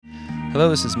Hello,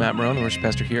 this is Matt Marron, worship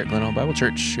pastor here at Glen Hall Bible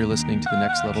Church. You're listening to the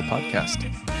Next Level podcast.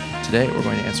 Today, we're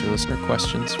going to answer listener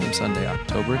questions from Sunday,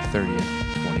 October 30th,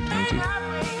 2022.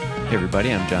 Hey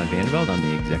everybody, I'm John Vandervelde. I'm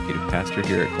the executive pastor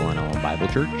here at Glen Hall Bible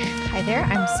Church. Hi there,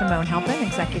 I'm Simone Halpin,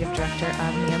 executive director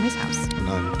of Naomi's House. And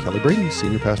I'm Kelly Brady,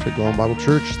 senior pastor at Glen Hall Bible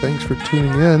Church. Thanks for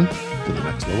tuning in to the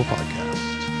Next Level podcast.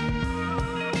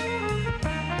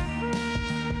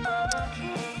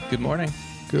 Good morning.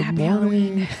 Good Happy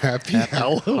morning. Halloween. Happy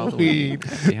Halloween.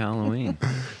 Happy Halloween.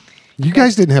 You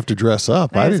guys didn't have to dress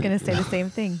up. I was going to say the same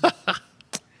thing.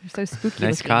 You're so spooky.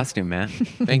 Nice looking. costume, Matt.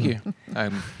 Thank you.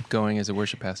 I'm going as a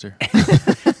worship pastor.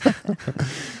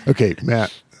 Okay,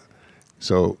 Matt.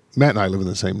 So Matt and I live in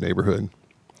the same neighborhood.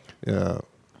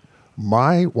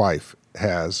 My wife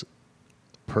has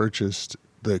purchased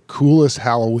the coolest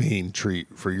Halloween treat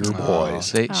for your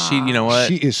boys. You know what?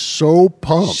 She is so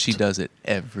pumped. She does it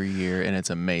every year, and it's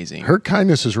amazing. Her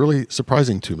kindness is really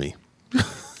surprising to me.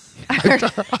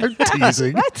 I'm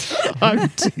teasing. I'm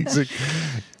teasing.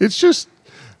 It's just,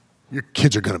 your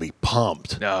kids are going to be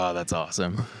pumped. Oh, that's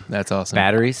awesome. That's awesome.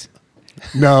 Batteries?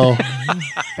 No.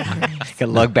 Got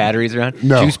lug batteries around?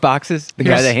 No. Juice boxes? The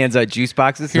guy that hands out juice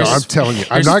boxes? No, I'm telling you,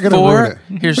 I'm not going to ruin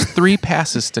it. Here's 3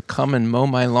 passes to come and mow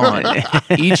my lawn.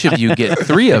 Each of you get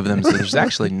 3 of them, so there's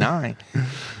actually 9.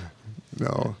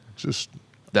 No, just.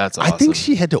 That's awesome. I think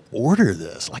she had to order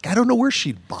this. Like, I don't know where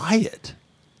she'd buy it.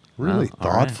 Really Oh,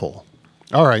 all right. thoughtful.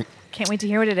 All right. Can't wait to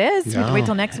hear what it is. We have to wait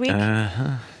till next week.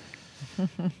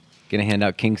 Gonna hand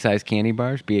out king-size candy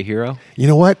bars? Be a hero? You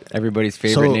know what? Everybody's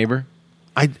favorite So, neighbor?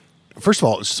 First of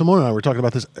all, Simone and I were talking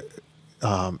about this.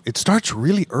 It starts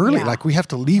really early. Yeah. Like, we have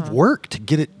to leave work to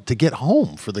get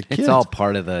home for the kids. It's all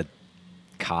part of the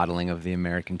coddling of the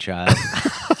American child.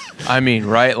 I mean,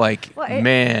 right? Like,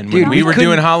 man, Dude, when we were couldn't-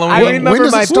 doing Halloween. I remember when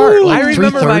does my it start? Like I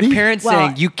remember my 3:30? parents Well,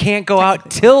 saying, you can't go out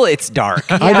till it's dark.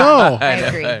 I know. I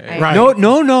agree. Right.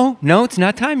 No, it's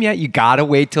not time yet. You gotta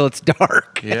wait till it's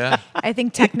dark. Yeah. I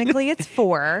think technically it's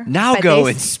 4. Now but go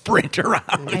they- and sprint around.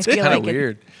 I feel kinda like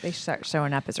weird. They start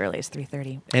showing up as early as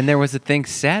 3:30. And there was a thing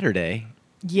Saturday,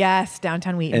 Yes,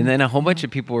 downtown Wheaton. and then a whole bunch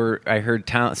of people were. I heard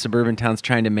suburban towns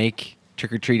trying to make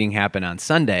trick or treating happen on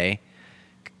Sunday,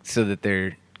 so that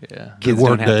their Yeah. kids work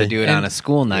don't have day. to do it on a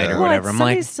school night Yeah. or well, whatever. I'm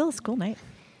like, Sunday's still a school night.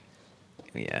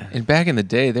 yeah. And back in the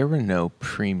day, there were no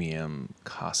premium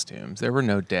costumes. There were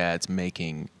no dads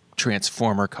making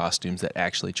Transformer costumes that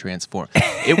actually transform.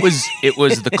 It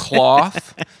was the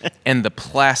cloth and the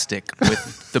plastic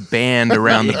with the band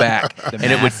around the back, and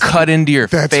it would cut into your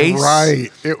That's face. right.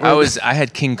 I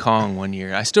had King Kong one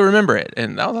year. I still remember it,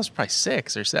 and that was probably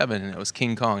 6 or 7, and it was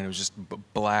King Kong, and it was just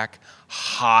black,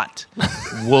 hot,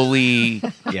 woolly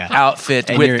Yeah. outfit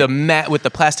And with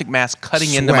the plastic mask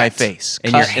cutting into my Sweat. face,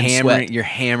 And cut sweat. you're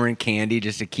hammering candy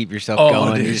just to keep yourself Oh,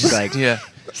 going. dude. You're just like, yeah.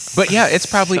 But yeah, it's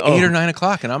probably So- 8 or 9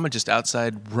 o'clock, and I'm just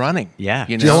outside running. yeah.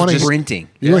 You Do you know, wanna just sprinting.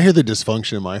 You want to hear the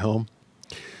dysfunction in my home?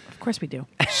 Of course we do.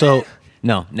 So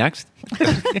No, next.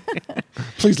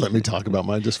 please let me talk about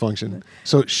my dysfunction.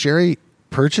 So Sherry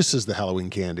purchases the Halloween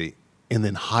candy and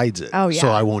then hides it. Oh, yeah. So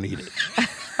I won't eat it.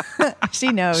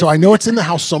 She knows. So I know it's in the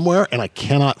house somewhere and I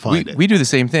cannot find it. we do the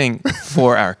same thing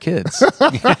for our kids.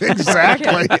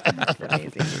 Exactly. That's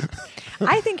amazing.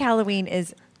 I think Halloween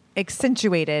is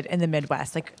accentuated in the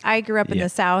Midwest. Like, I grew up in Yeah. the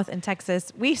South in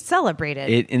Texas. We celebrated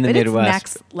It in the but Midwest. It's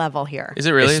next level here. Is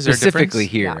it really? Is there a Specifically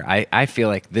difference? here, Yeah. I feel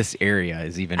like this area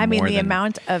is even I mean, more the than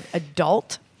amount of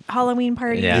adult Halloween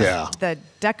parties, Yeah. Yeah. the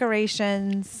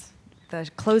decorations, the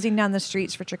closing down the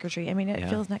streets for trick or treat. I mean, it Yeah.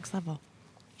 feels next level.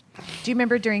 Do you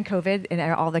remember during COVID and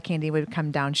all the candy would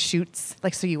come down chutes,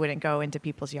 like so you wouldn't go into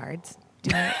people's yards? Do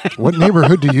you know? What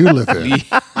neighborhood do you live in?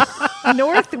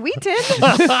 North Wheaton.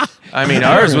 I mean,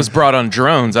 ours was brought on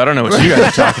drones. I don't know what you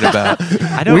guys are talking about.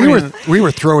 I don't even- We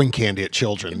were throwing candy at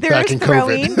children back in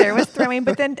COVID. There was throwing,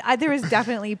 but then there was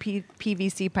definitely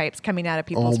PVC pipes coming out of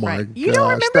people's Oh my front. gosh. You don't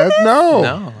remember this? No.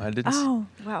 No, I didn't. Oh,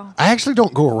 well. I actually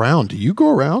don't go around. Do you go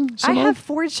around? I Simone? have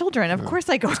 4 children. Of course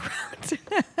I go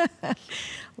around.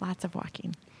 Lots of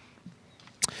walking.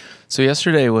 So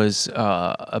yesterday was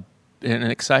an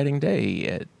exciting day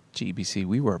at GBC.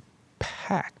 We were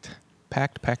packed. Yes,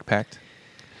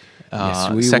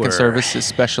 we Second were. service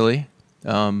especially.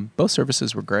 Both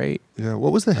services were great. Yeah.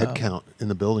 What was the head count in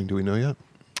the building? Do we know yet?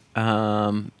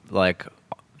 like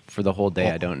for the whole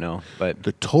day, I don't know, but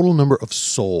The total number of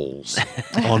souls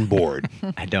on board.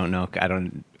 I don't know.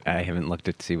 I haven't looked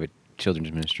to see what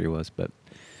children's ministry was, but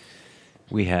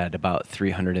we had about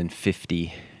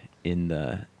 350 in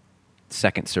the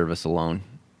second service alone,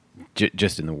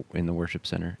 just in the worship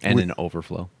center and With- in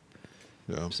overflow.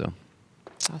 Yeah. So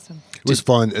Awesome. It was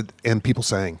fun, and people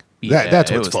sang. Yeah, That's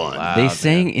it what's was fun. loud. They man.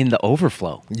 sang in the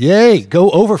overflow. Yay,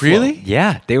 go overflow. Really?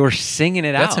 Yeah, they were singing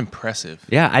it That's out. impressive.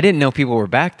 Yeah, I didn't know people were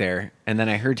back there, and then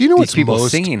I heard Do you know these what's people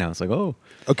most- singing. I was like, oh,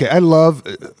 Okay, I love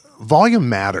volume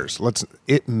matters.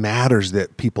 It matters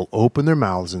that people open their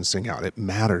mouths and sing out. It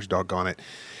matters, doggone it.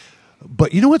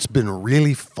 But you know what's been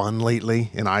really fun lately,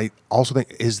 and I also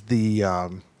think is the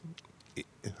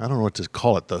I don't know what to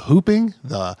call it, the hooping,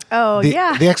 the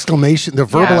exclamation, the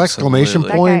verbal Yeah, exclamation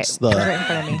absolutely. points, That guy was right in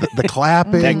front of me. the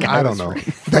clapping. That guy I don't was know right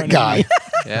that guy.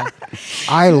 Yeah.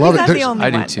 I love He's it. not the There's- only I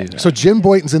do one. too. So Jim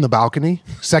Boynton's in the balcony,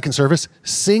 second service,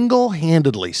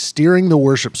 single-handedly steering the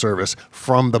worship service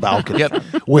from the balcony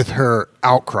Yep. with her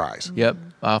outcries. Yep.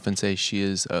 I often say she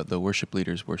is the worship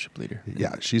leader's worship leader.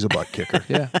 Yeah, she's a butt kicker.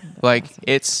 Yeah. Like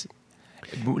it's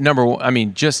number one. I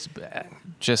mean, just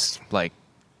like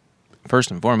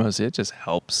first and foremost, it just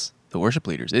helps the worship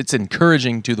leaders. It's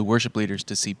encouraging to the worship leaders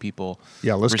to see people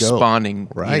Let's go. responding,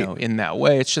 Right. in that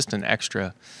way. It's just an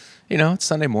extra, it's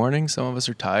Sunday morning. Some of us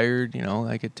are tired,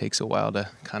 like it takes a while to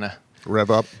kind of, Rev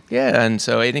up. yeah. And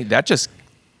so I think that's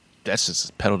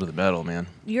just pedal to the metal, man.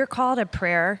 Your call to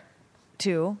prayer,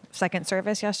 too, second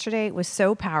service yesterday was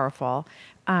so powerful.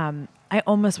 I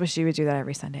almost wish you would do that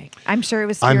every Sunday. I'm sure it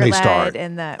was I may spirit-led start.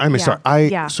 and I may start.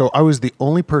 So I was the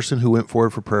only person who went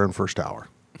forward for prayer in first hour.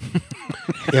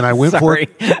 And I went sorry.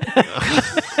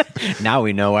 for Now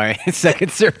we know why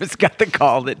second service got the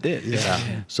call that did. Yeah.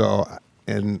 So,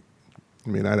 and I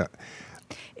mean, I don't.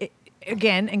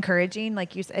 Again, encouraging,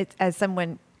 like you said, as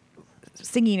someone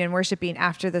singing and worshiping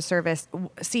after the service,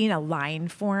 seeing a line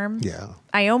form. Yeah.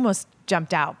 I almost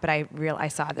jumped out, but I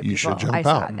saw the You people. should jump I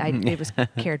saw out. it. It was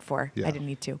cared for. Yeah. I didn't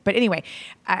need to. But anyway,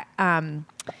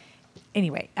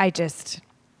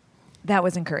 that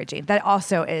was encouraging. That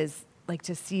also is like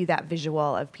to see that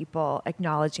visual of people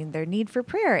acknowledging their need for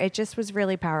prayer. It just was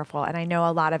really powerful. And I know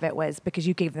a lot of it was because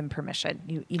you gave them permission.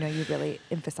 You really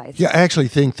emphasized Yeah, it. I actually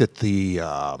think that the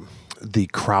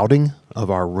crowding of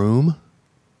our room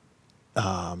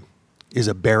is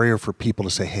a barrier for people to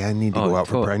say, "Hey, I need to go out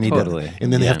for prayer. I need totally. to,"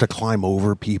 and then they Yeah. have to climb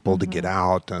over people to get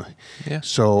out. Yeah.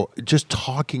 So just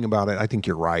talking about it, I think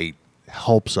you're right,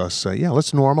 helps us say, "Yeah,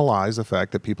 let's normalize the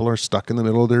fact that people are stuck in the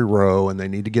middle of their row and they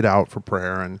need to get out for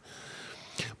prayer."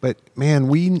 But man,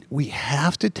 we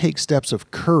have to take steps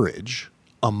of courage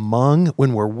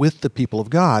when we're with the people of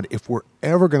God, if we're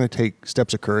ever going to take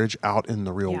steps of courage out in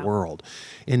the real world.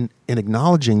 In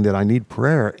acknowledging that I need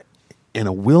prayer and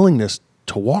a willingness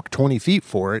to walk 20 feet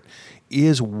for it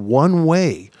is one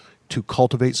way to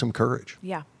cultivate some courage.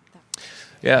 Yeah.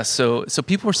 Yeah. So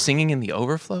people were singing in the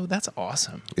overflow. That's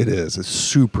awesome. It is. It's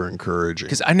super encouraging.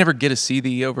 Because I never get to see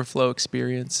the overflow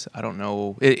experience. I don't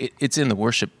know. It's in the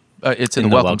worship. It's in In the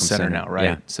the Welcome Welcome Center Center, now, right?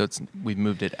 yeah. So we've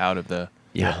moved it out of the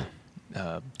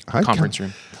conference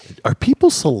room. Are people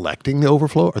selecting the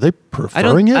overflow? Are they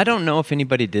preferring it? I don't know if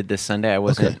anybody did this Sunday. I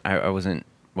wasn't. Okay. I wasn't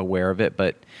aware of it,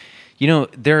 but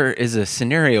there is a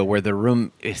scenario where the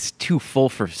room is too full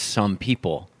for some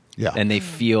people. Yeah. and they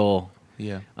feel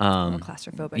Yeah. A little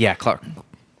claustrophobic. yeah.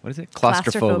 What is it?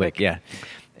 Claustrophobic. Claustrophobic. Yeah,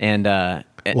 and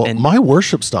Well, and my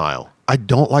worship style, I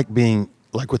don't like being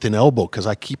like with an elbow because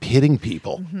I keep hitting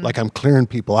people. Like I'm clearing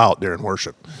people out during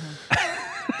worship.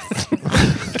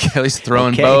 Kelly's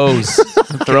throwing Okay. bows.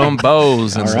 Throwing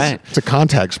bows. all right. It's a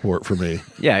contact sport for me.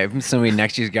 Yeah, if somebody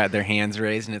next to you's got their hands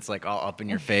raised and it's like all up in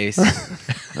your face,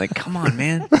 like, come on,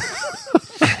 man.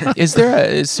 Is there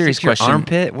a serious Is your question?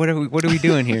 armpit? What are we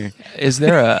doing here? Is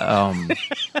there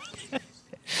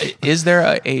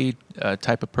a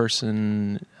type of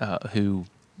person who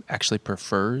actually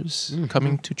prefers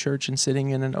coming to church and sitting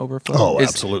in an overflow? Oh,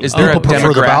 absolutely. Is there People a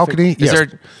prefer the demographic? balcony? Is Yes.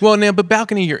 well, no, but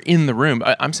balcony, you're in the room.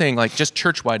 I'm saying like just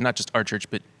church wide, not just our church,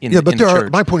 but in Yeah, but in there the are.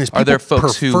 church. My point is, people are there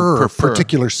folks who prefer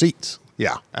particular seats.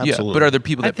 Yeah, absolutely. Yeah, but are there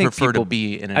people I that think prefer people, to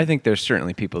be in? I think there's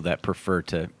certainly people that prefer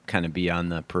to kind of be on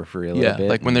the periphery a little bit.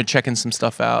 like when they're checking some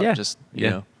stuff out. Yeah. Just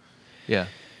Yeah. yeah,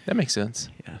 that makes sense.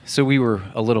 Yeah. So we were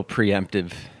a little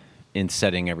preemptive in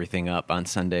setting everything up on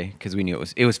Sunday because we knew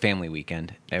it was family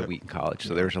weekend at Wheaton College.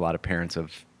 So there was a lot of parents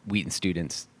of Wheaton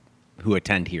students who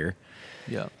attend here.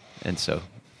 Yeah. And so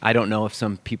I don't know if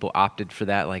some people opted for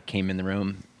that, like came in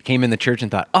the church and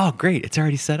thought, oh, great, it's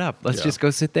already set up. Let's Yeah. just go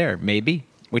sit there. Maybe,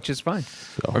 which is fine.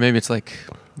 Or maybe it's like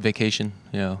vacation.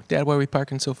 Dad, why are we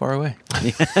parking so far away?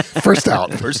 First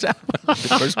out. First out. The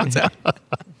first one's out.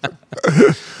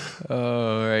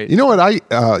 All right. You know what? I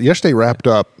yesterday wrapped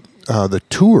up the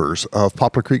tours of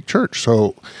Poplar Creek Church.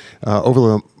 So over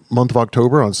the month of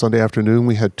October on Sunday afternoon,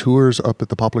 we had tours up at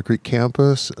the Poplar Creek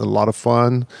campus. A lot of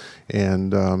fun,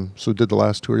 and so did the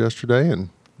last tour yesterday, and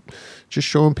just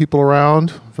showing people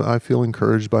around. I feel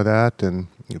encouraged by that. And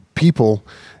people,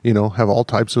 have all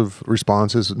types of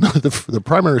responses. The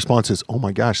primary response is, oh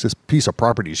my gosh, this piece of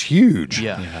property is huge.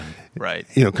 Yeah. Right.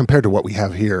 Compared to what we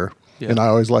have here. Yeah. And I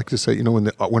always like to say,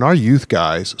 when our youth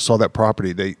guys saw that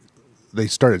property, they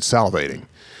started salivating.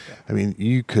 Yeah. I mean,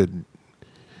 you could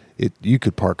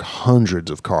park hundreds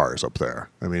of cars up there.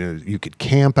 I mean, you could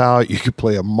camp out. You could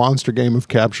play a monster game of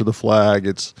capture the flag.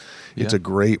 It's a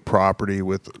great property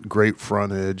with great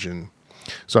frontage, and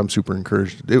so I'm super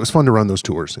encouraged. It was fun to run those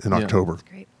tours in October. That's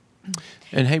great.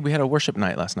 And hey, we had a worship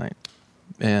night last night,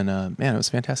 and man, it was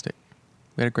fantastic.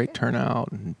 We had a great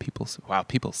turnout, and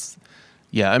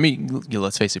yeah, I mean,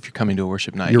 let's face it, if you're coming to a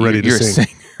worship night, you're ready to sing. A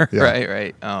singer, yeah.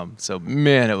 Right? So,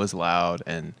 man, it was loud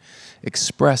and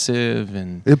expressive.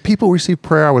 And if people received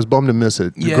prayer, I was bummed to miss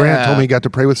it. Yeah, Grant told me he got to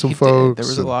pray with some folks. There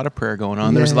was a lot of prayer going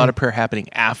on. There was a lot of prayer happening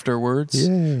afterwards.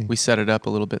 Yay. We set it up a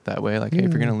little bit that way, like, hey,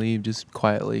 if you're going to leave, just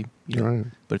quietly. Right.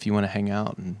 But if you want to hang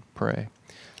out and pray.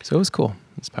 So it was cool.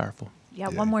 It was powerful. Yeah,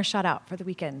 one more shout out for the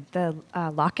weekend. The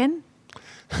lock-in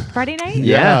Friday night?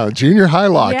 Yeah, junior high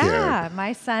lock-in. Yeah,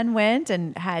 my son went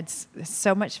and had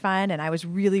so much fun, and I was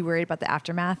really worried about the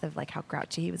aftermath of like how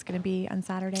grouchy he was going to be on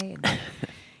Saturday. And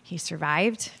he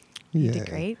survived. He did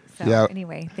great. So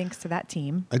anyway, thanks to that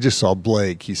team. I just saw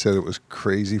Blake. He said it was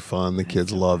crazy fun. The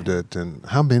kids loved it. And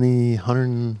how many?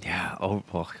 100? Yeah, over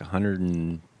 100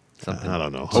 and something. I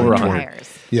don't know. Over 100. 100.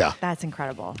 Yeah. That's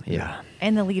incredible. Yeah.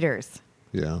 And the leaders.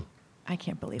 Yeah. I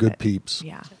can't believe it. Good peeps.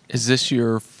 Yeah. Is this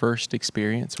your first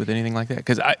experience with anything like that?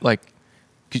 Because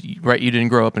you didn't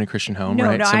grow up in a Christian home,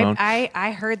 right, Simone?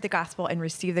 I heard the gospel and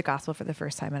received the gospel for the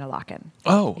first time in a lock-in.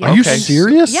 Oh, Yeah. Are you okay.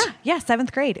 serious? Yeah,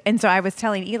 7th grade. And so I was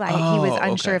telling Eli, he was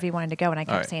unsure if he wanted to go. And I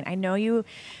kept saying, I know you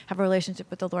have a relationship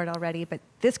with the Lord already, but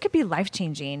this could be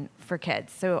life-changing for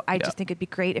kids. So I just think it'd be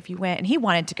great if you went. And he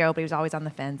wanted to go, but he was always on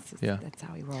the fence. Yeah. That's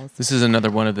how he rolls. This is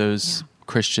another one of those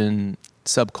Christian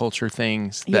subculture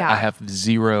things that I have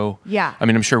zero. Yeah. I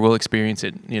mean, I'm sure we'll experience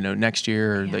it, next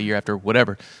year or the year after,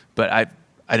 whatever. But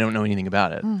I don't know anything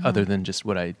about it other than just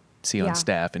what I see on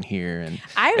staff and hear. And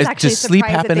I was actually does sleep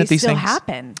surprised happen that at they these still things?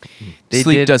 happen.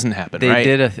 Sleep doesn't happen, They right?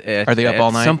 did Are they up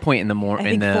all night? At some point in the I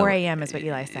morning. think 4 a.m. is what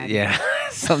Eli said. Yeah,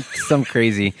 some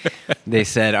crazy. They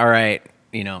said, all right,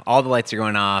 all the lights are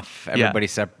going off.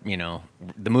 Everybody's up.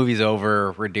 The movie's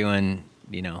over. We're doing,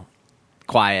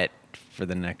 quiet for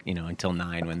the next, until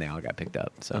 9 when they all got picked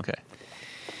up. So Okay.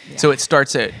 Yeah. So it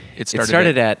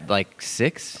started at like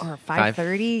 6 or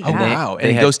 5:30. Oh, wow.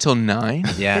 And it goes till 9?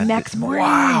 Yeah. The next morning.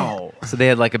 Wow. So they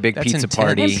had like a big That's pizza intense.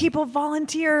 party. And people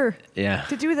volunteer Yeah.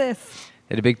 to do this.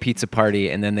 They had a big pizza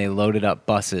party, and then they loaded up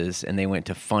buses, and they went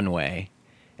to Funway.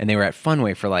 And they were at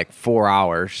Funway for like 4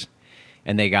 hours.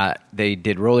 And they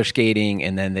did roller skating,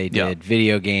 and then they did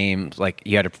video games. Like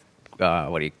you had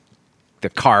the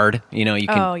card, you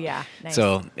can. Oh, yeah. Nice.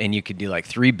 So, and you could do like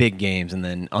 3 big games and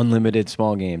then unlimited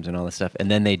small games and all this stuff. And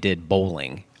then they did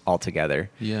bowling all together.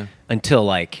 Yeah. Until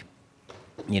like,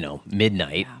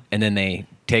 midnight. Yeah. And then they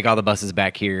take all the buses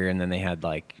back here, and then they had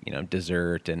like,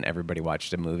 dessert, and everybody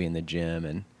watched a movie in the gym.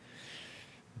 And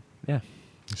yeah.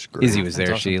 It's great. Izzy was there.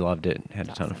 That's awesome. She loved it. Had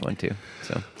a ton of fun too.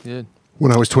 So Good.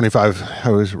 When I was 25, I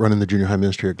was running the junior high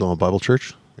ministry at Global Bible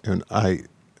Church, and I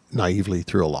naively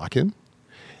threw a lock-in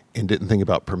and didn't think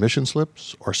about permission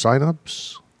slips or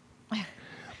sign-ups.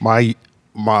 The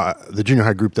junior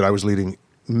high group that I was leading,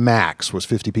 max was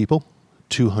 50 people.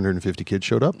 250 kids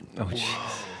showed up. oh, geez.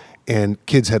 And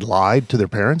kids had lied to their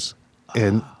parents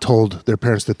and told their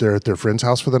parents that they're at their friend's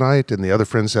house for the night, and the other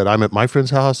friend said, I'm at my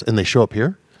friend's house, and they show up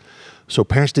here. So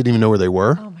parents didn't even know where they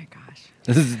were. Oh, my gosh.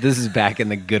 This is back in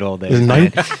the good old days. In man.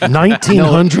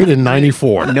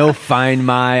 1994. No Find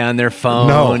My on their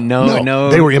phone.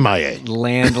 No. They were MIA.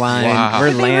 Landline. Wow.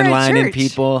 We're They were at landlining church.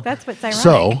 people. That's what's ironic.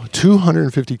 So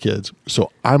 250 kids.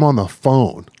 So I'm on the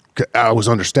phone. I was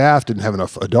understaffed, didn't have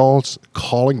enough adults,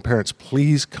 calling parents,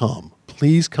 please come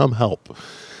help.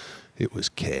 It was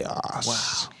chaos.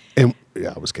 Wow. And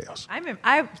it was chaos.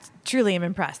 I truly am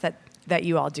impressed that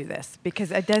you all do this,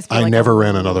 because it does feel I like never a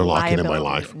ran another lock-in in my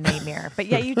liability life. nightmare. But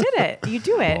yeah, you did it. You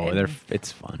do it. Oh, And-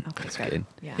 it's fun. okay, It's good. good.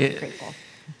 Yeah, It- I'm grateful.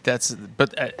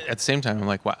 But at the same time, I'm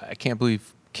like, wow, I can't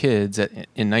believe kids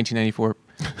in 1994,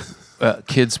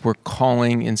 kids were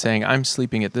calling and saying, I'm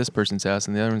sleeping at this person's house,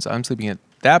 and the other one's, I'm sleeping at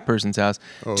that person's house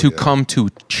to yeah. come to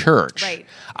church. Right.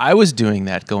 I was doing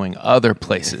that going other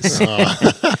places.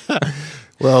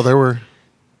 Well, there were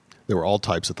all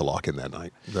types at the lock-in that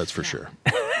night. That's for sure.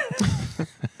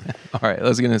 All right,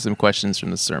 let's get into some questions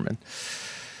from the sermon.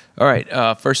 All right,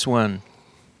 first one.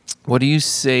 What do you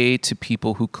say to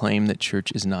people who claim that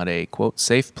church is not a, quote,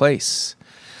 safe place?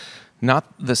 Not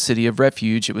the city of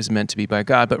refuge it was meant to be by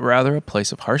God, but rather a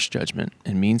place of harsh judgment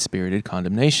and mean-spirited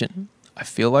condemnation. I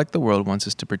feel like the world wants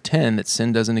us to pretend that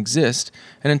sin doesn't exist,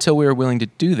 and until we are willing to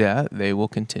do that, they will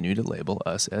continue to label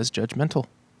us as judgmental.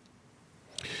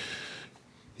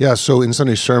 Yeah, so in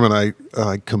Sunday's sermon,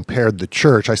 I compared the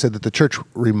church. I said that the church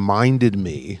reminded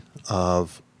me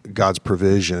of God's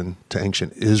provision to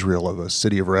ancient Israel of a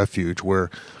city of refuge where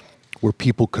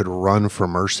people could run for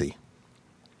mercy.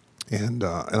 And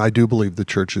I do believe the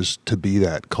church is to be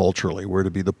that culturally. We're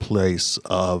to be the place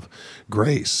of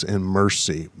grace and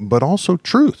mercy, but also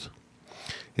truth.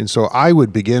 And so I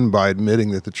would begin by admitting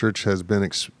that the church has been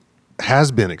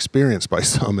experienced by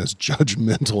some as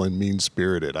judgmental and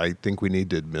mean-spirited. I think we need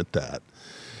to admit that.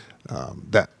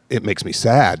 That it makes me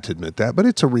sad to admit that, but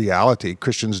it's a reality.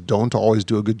 Christians don't always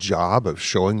do a good job of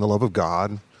showing the love of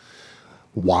God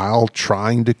while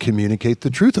trying to communicate the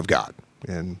truth of God.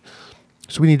 And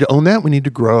so we need to own that. We need to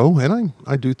grow. And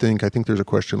I think there's a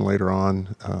question later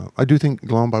on. I do think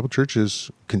Glowing Bible Church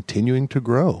is continuing to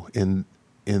grow in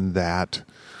that,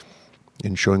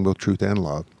 in showing both truth and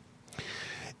love.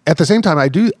 At the same time, I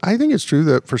think it's true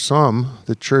that for some,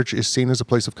 the church is seen as a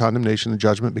place of condemnation and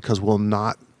judgment because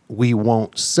we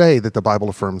won't say that the Bible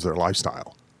affirms their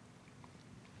lifestyle.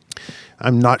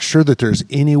 I'm not sure that there's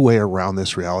any way around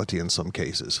this reality in some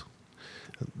cases.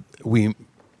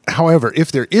 However,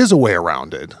 if there is a way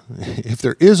around it, if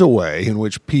there is a way in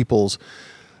which people's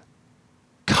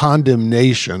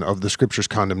condemnation of the Scripture's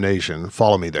condemnation,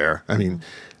 follow me there. I mean,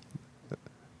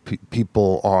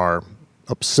 people are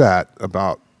upset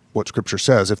about what Scripture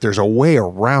says. If there's a way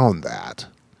around that,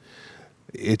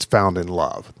 it's found in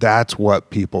love. That's what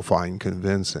people find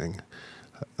convincing.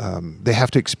 They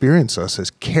have to experience us as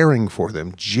caring for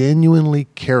them, genuinely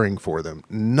caring for them,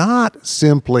 not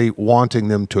simply wanting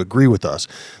them to agree with us,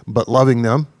 but loving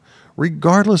them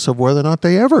regardless of whether or not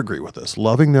they ever agree with us,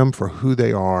 loving them for who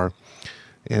they are.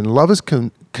 And love is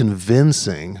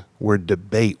convincing where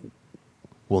debate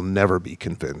will never be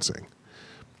convincing.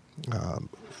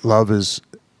 Love is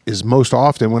most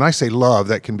often, when I say love,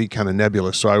 that can be kind of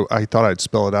nebulous, so I thought I'd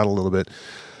spell it out a little bit.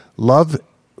 Love,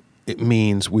 it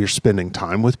means we're spending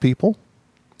time with people.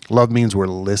 Love means we're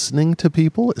listening to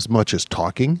people as much as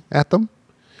talking at them.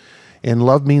 And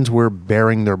love means we're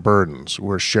bearing their burdens.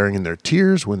 We're sharing in their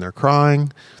tears when they're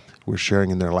crying. We're sharing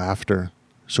in their laughter.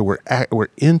 So we're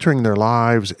entering their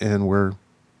lives and we're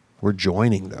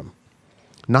joining them.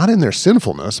 Not in their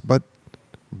sinfulness, but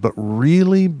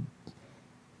really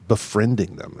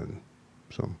befriending them. And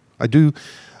so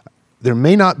there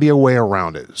may not be a way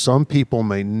around it. Some people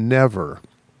may never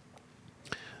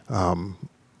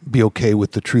be okay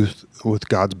with the truth, with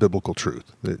God's biblical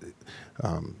truth.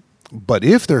 But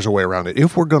if there's a way around it,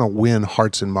 if we're going to win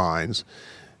hearts and minds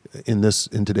in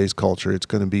today's culture, it's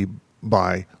going to be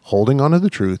by holding on to the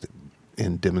truth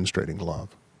and demonstrating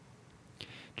love.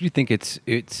 Do you think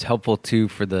it's helpful too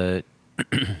for the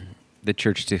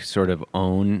church to sort of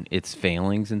own its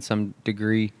failings in some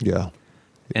degree? Yeah.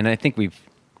 And I think we're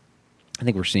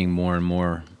seeing more and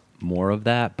more of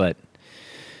that, but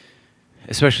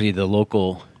especially the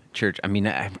local church. I mean,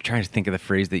 I'm trying to think of the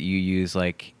phrase that you use,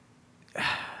 like,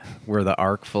 we're the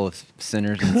ark full of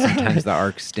sinners and sometimes the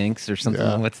ark stinks or something.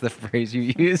 Yeah. What's the phrase you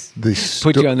use?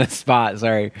 Put you on the spot,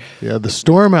 sorry. Yeah, the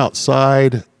storm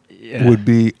outside would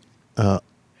be,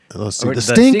 let's see,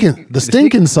 the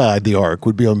stink inside the ark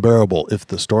would be unbearable if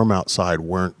the storm outside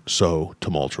weren't so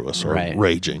tumultuous or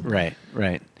raging. Right.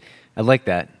 I like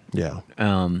that. Yeah.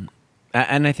 And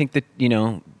I think that,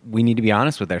 we need to be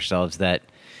honest with ourselves that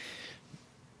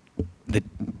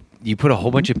you put a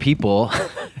whole bunch of people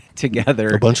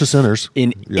together. A bunch of sinners.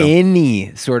 In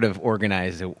any sort of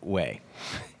organized way.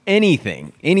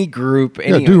 Anything. Any group.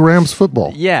 Do Rams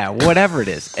football. Yeah, whatever it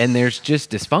is. And there's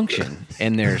just dysfunction.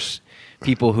 And there's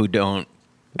people who don't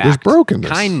act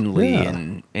kindly.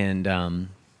 Yeah. And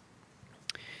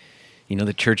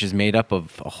the church is made up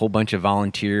of a whole bunch of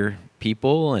volunteer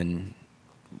people and,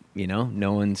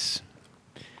 no one's...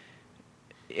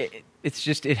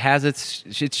 It has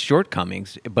its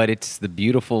shortcomings, but it's the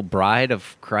beautiful bride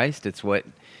of Christ. It's what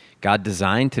God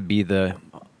designed to be the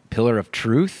pillar of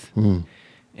truth,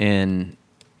 and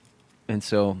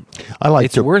so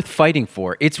it's worth fighting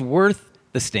for. It's worth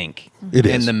the stink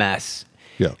and the mess.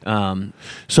 Yeah.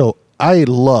 So I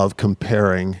love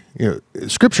comparing.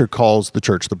 Scripture calls the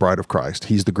church the bride of Christ.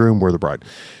 He's the groom, we're the bride.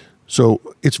 So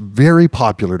it's very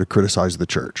popular to criticize the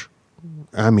church.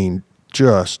 I mean,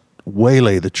 just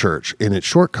waylay the church in its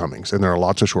shortcomings, and there are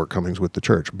lots of shortcomings with the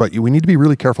church, but we need to be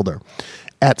really careful there.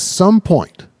 At some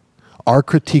point, our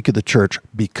critique of the church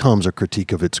becomes a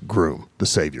critique of its groom, the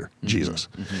Savior, Jesus.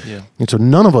 Mm-hmm. Yeah. And so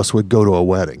none of us would go to a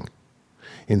wedding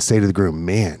and say to the groom,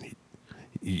 man,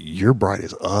 your bride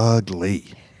is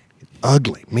ugly.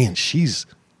 Man, she's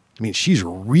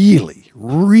really,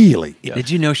 really. Yeah. Did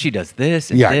you know she does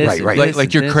this? And Yeah, this right.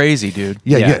 Like you're crazy, dude.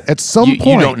 Yeah. At some point,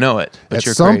 you don't know it. But at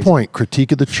you're some crazy. point,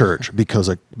 critique of the church becomes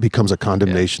a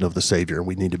condemnation of the Savior, and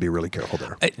we need to be really careful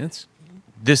there.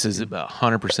 This is about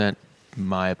 100%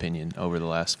 my opinion over the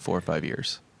last 4 or 5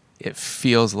 years. It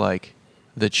feels like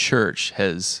the church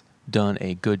has done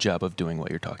a good job of doing what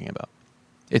you're talking about.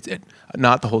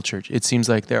 Not the whole church. It seems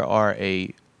like there are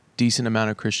a decent amount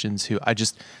of Christians who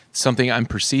something I'm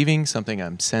perceiving, something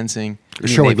I'm sensing.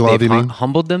 Showing love, you mean?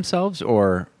 Humbled themselves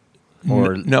or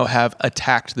no, have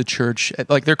attacked the church.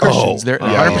 Like they're Christians. They're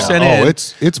 100% in.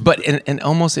 It's but and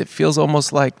almost it feels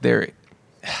almost like they're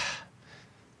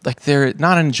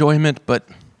not enjoyment, but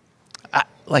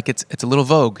like it's a little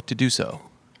vogue to do so.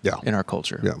 Yeah. In our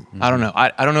culture. Yeah. I don't know.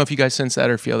 I don't know if you guys sense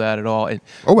that or feel that at all.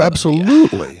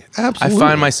 Absolutely. Absolutely.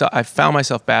 I found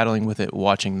myself battling with it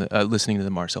watching listening to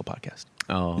the Marcel podcast.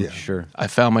 Oh, yeah. Sure. I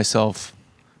found myself,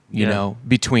 you know,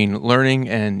 between learning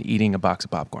and eating a box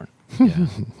of popcorn. Yeah.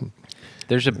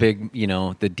 There's a big, the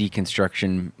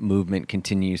deconstruction movement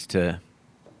continues to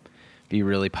be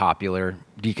really popular.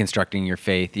 Deconstructing your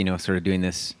faith, sort of doing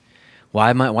this.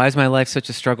 Why is my life such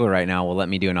a struggle right now? Well, let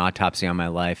me do an autopsy on my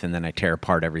life, and then I tear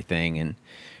apart everything and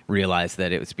realize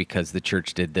that it was because the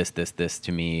church did this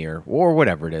to me, or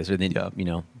whatever it is, or then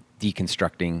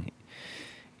deconstructing.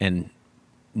 And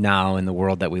now in the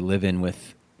world that we live in,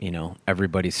 with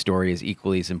everybody's story is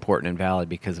equally as important and valid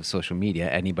because of social media.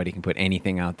 Anybody can put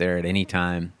anything out there at any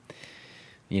time.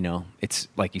 It's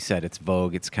like you said, it's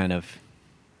vogue. It's kind of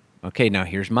okay. Now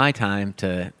here's my time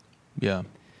to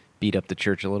beat up the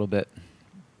church a little bit.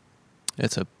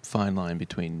 It's a fine line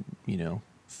between,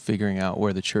 figuring out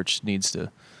where the church needs to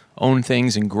own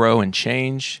things and grow and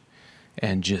change,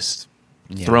 and just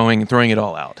throwing it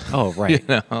all out. Oh, right.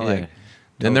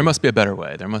 Then there must be a better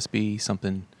way. There must be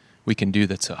something we can do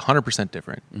that's 100%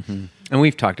 different. Mm-hmm. And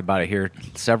we've talked about it here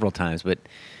several times, but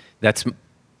that's,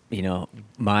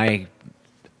 my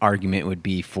argument would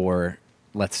be for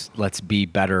let's be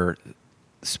better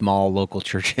small local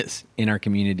churches in our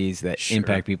communities that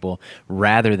impact people,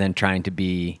 rather than trying to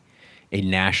be a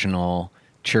national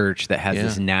church that has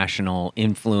this national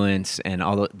influence, and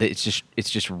all it's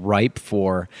just ripe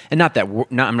for, and not that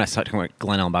I'm not talking about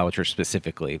Glen Ellyn Bible Church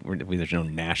specifically. There's no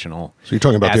national. So you're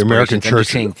talking about the American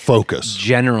church focus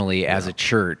generally as a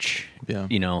church. Yeah.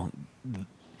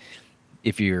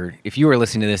 If you were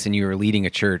listening to this and you were leading a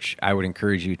church, I would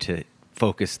encourage you to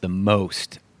focus the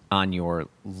most on your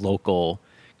local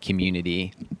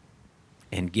community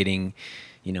and getting,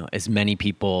 as many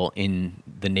people in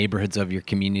the neighborhoods of your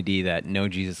community that know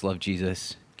Jesus, love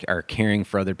Jesus, are caring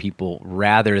for other people,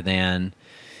 rather than,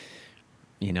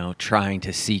 trying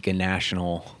to seek a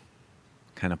national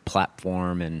kind of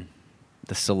platform. And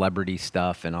the celebrity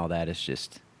stuff and all that is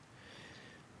just,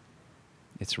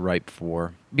 it's ripe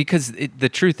for, because the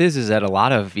truth is that a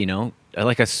lot of,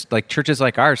 like churches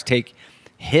like ours take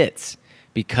hits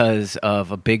because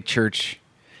of a big church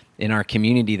in our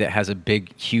community that has a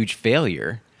big, huge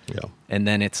failure. Yeah. And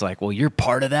then it's like, well, you're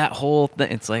part of that whole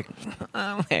thing. It's like,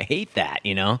 I hate that,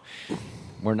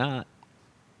 We're not.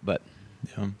 But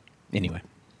anyway.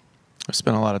 I've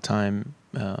spent a lot of time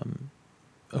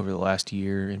over the last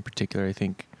year in particular, I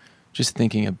think, just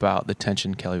thinking about the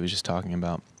tension Kelly was just talking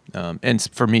about. And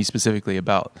for me specifically,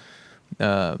 about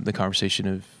the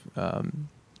conversation of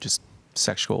just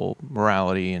sexual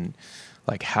morality, and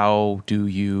like, how do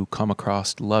you come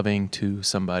across loving to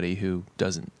somebody who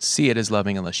doesn't see it as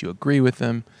loving unless you agree with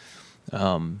them?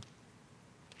 And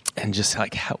just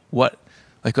like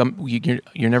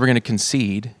you're never going to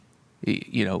concede,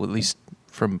 at least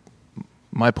from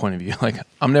my point of view. Like,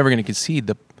 I'm never going to concede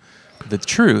the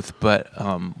truth, but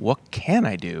what can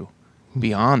I do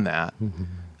beyond that? Mm-hmm.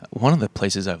 One of the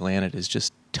places I've landed is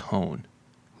just tone.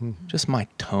 Just my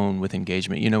tone with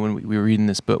engagement. When we were reading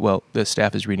this book, the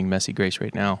staff is reading Messy Grace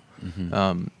right now,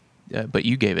 but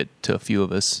you gave it to a few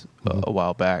of us a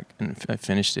while back, and I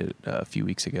finished it a few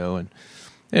weeks ago, and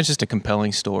it's just a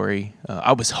compelling story.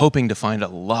 I was hoping to find a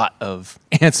lot of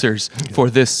answers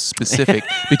for this specific,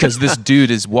 because this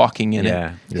dude is walking in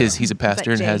it. He's a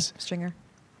pastor and has Stringer.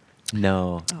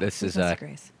 No, this is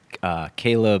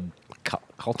Caleb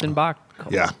Kaltenbach.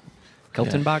 Yeah.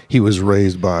 Kaltenbach. He was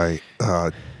raised by,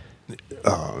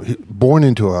 born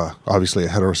into obviously a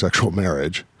heterosexual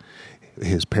marriage.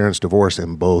 His parents divorced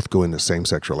and both go into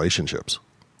same-sex relationships.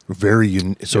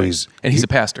 He's a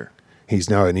pastor. He's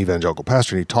now an evangelical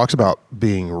pastor, and he talks about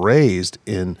being raised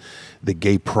in the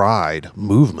gay pride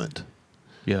movement.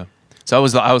 Yeah. So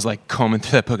I was like combing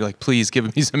through that book, like, please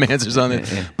give me some answers on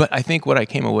it. But I think what I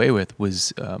came away with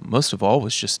was most of all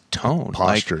was just tone,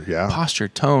 posture, posture,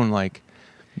 tone. Like,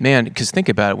 man, because think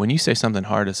about it, when you say something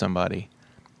hard to somebody,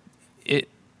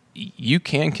 you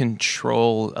can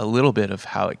control a little bit of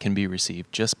how it can be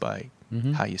received just by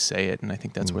how you say it, and I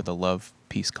think that's where the love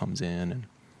piece comes in. And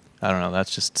I don't know,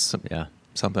 that's just something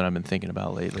I've been thinking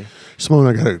about lately. Simone,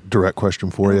 I got a direct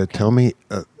question for you. Tell me,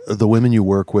 the women you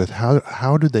work with,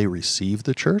 how do they receive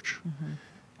the church?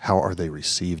 How are they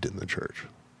received in the church?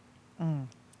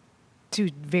 Two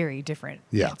very different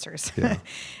answers. Yeah.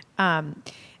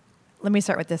 Let me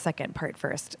start with the second part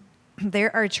first.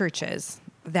 There are churches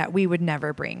that we would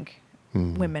never bring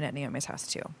women at Naomi's house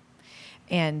to.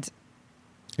 And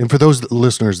for those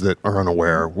listeners that are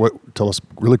unaware, tell us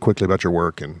really quickly about your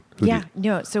work and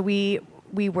so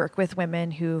we work with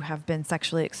women who have been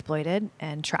sexually exploited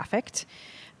and trafficked.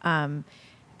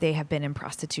 They have been in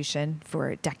prostitution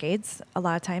for decades, a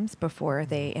lot of times, before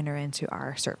they enter into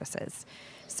our services.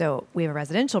 So we have a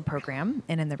residential program,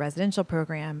 and in the residential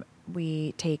program,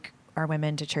 we take our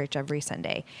women to church every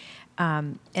Sunday.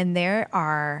 And there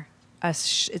are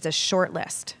it's a short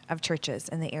list of churches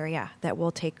in the area that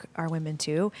we'll take our women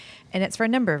to, and it's for a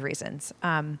number of reasons.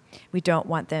 We don't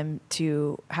want them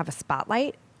to have a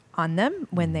spotlight on them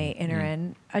when they enter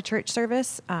in a church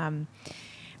service.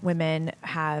 Women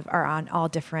are on all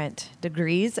different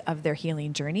degrees of their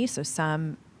healing journey. So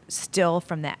some still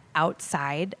from the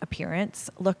outside appearance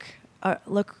look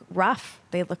rough.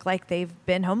 They look like they've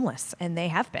been homeless, and they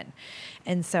have been.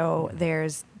 And so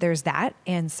there's that.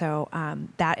 And so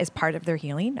that is part of their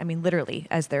healing. I mean, literally,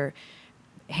 as their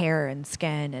hair and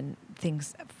skin and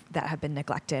things that have been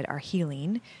neglected are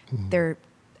healing, their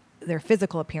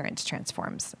physical appearance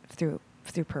transforms through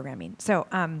programming. So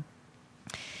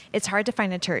it's hard to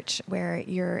find a church where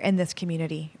you're in this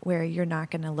community where you're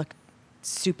not going to look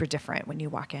super different when you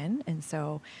walk in. And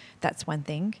so that's one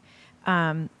thing.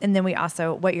 And then we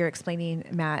also, what you're explaining,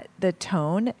 Matt, the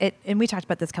tone, and we talked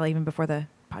about this, Kelly, even before the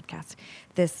podcast,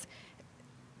 this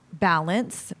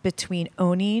balance between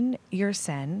owning your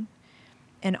sin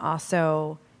and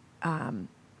also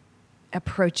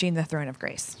approaching the throne of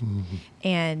grace.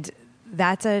 And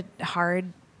that's a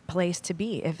hard place to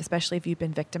be, especially if you've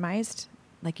been victimized,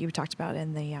 like you talked about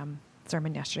in the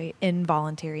sermon yesterday,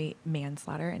 involuntary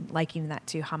manslaughter, and likening that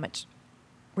to how much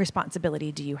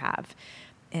responsibility do you have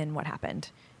in what happened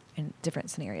in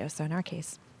different scenarios. So in our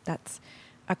case, that's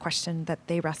a question that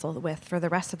they wrestle with for the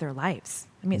rest of their lives.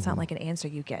 I mean, it's not like an answer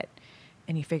you get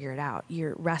and you figure it out.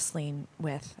 You're wrestling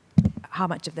with how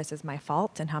much of this is my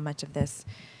fault and how much of this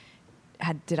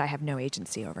did I have no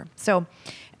agency over. So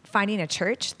finding a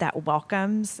church that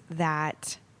welcomes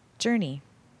that journey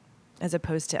as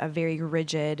opposed to a very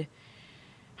rigid,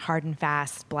 hard and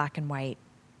fast, black and white.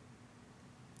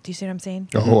 Do you see what I'm saying?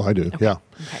 Oh, I do. Okay. Yeah.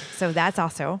 Okay. So that's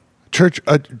also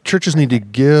churches need to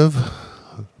give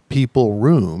people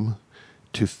room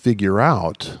to figure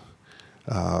out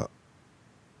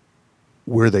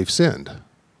where they've sinned.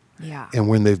 Yeah. And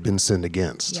when they've been sinned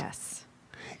against. Yes.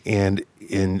 And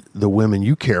in the women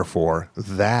you care for,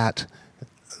 that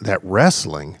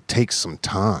wrestling takes some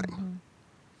time.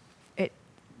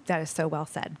 That is so well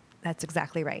said. That's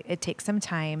exactly right. It takes some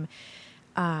time.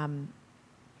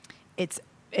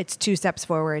 It's 2 steps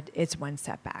forward. It's 1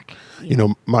 step back. You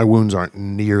know, my wounds aren't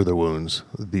near the wounds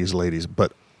of these ladies,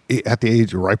 but at the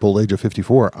ripe old age of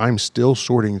 54, I'm still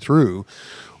sorting through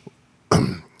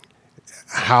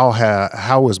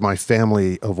how was my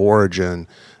family of origin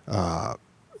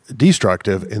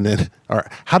destructive, and then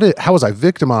how was I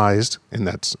victimized, and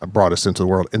that's brought us into the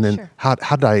world, and then how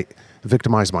did I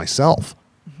victimize myself?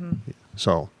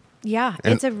 So yeah,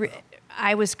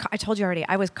 I told you already,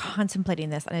 I was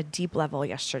contemplating this on a deep level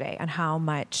yesterday on how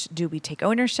much do we take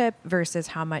ownership versus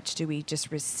how much do we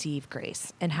just receive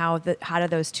grace, and how do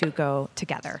those two go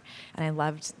together. And I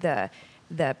loved the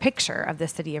picture of the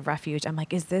city of Refuge. I'm like,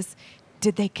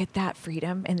 did they get that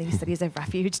freedom in these cities of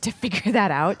refuge to figure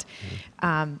that out?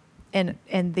 And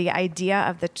the idea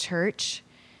of the church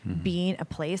being a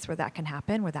place where that can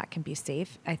happen, where that can be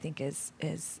safe, I think is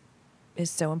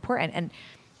so important. And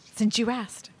since you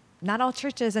asked, not all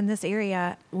churches in this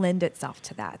area lend itself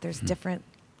to that. There's different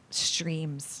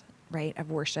streams, right, of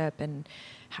worship and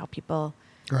how people.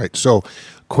 Right. So,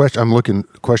 I'm looking.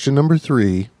 Question number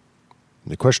 3.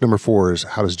 The question number 4 is,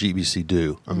 how does GBC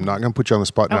do? I'm not going to put you on the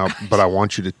spot now, but I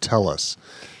want you to tell us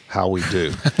how we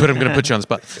do. But I'm going to put you on the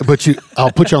spot.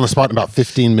 I'll put you on the spot in about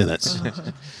 15 minutes.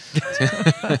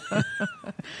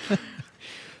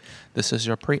 This is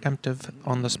your preemptive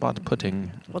on the spot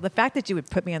putting. Well, the fact that you would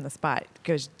put me on the spot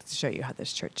goes to show you how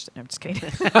this church. No, I'm just kidding.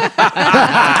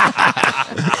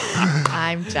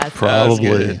 I'm just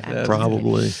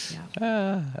Probably.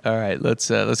 Yeah. All right, let's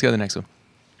go to the next one.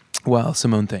 Well,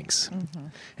 Simone thinks,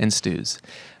 and stews.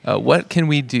 What can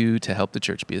we do to help the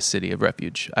church be a city of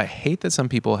refuge? I hate that some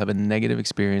people have a negative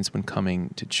experience when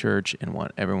coming to church and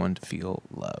want everyone to feel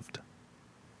loved.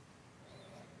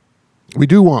 We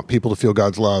do want people to feel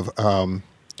God's love.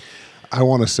 I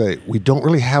want to say we don't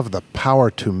really have the power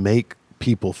to make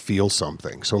people feel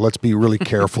something. So let's be really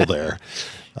careful there,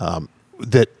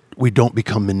 that we don't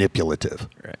become manipulative.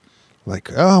 Right.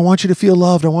 Like, oh, I want you to feel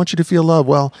loved. I want you to feel loved.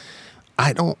 Well,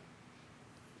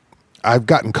 I've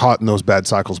gotten caught in those bad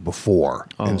cycles before.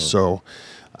 Oh. And so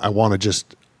I want to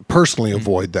just personally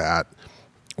avoid that.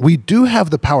 We do have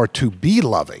the power to be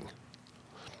loving.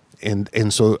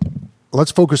 And so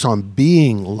let's focus on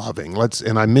being loving.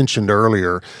 And I mentioned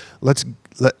earlier, let's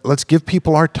give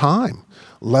people our time.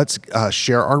 Let's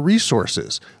share our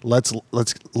resources. Let's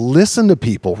listen to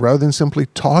people rather than simply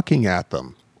talking at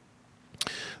them.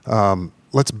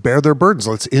 Let's bear their burdens.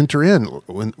 Let's enter in.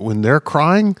 When they're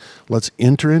crying, let's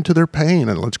enter into their pain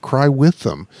and let's cry with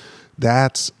them.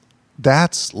 That's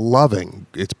loving.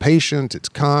 It's patient. It's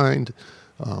kind.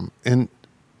 And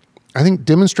I think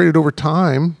demonstrated over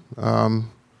time,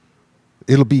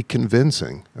 it'll be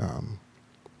convincing.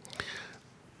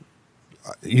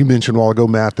 You mentioned a while ago,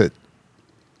 Matt, that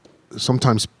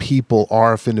sometimes people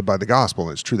are offended by the gospel,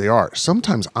 and it's true they are.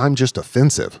 Sometimes I'm just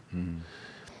offensive.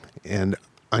 And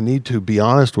I need to be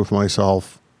honest with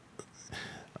myself.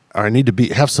 I need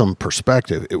to have some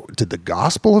perspective. Did the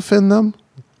gospel offend them?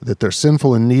 That they're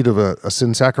sinful in need of a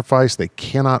sin sacrifice? They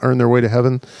cannot earn their way to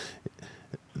heaven?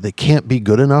 They can't be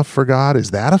good enough for God?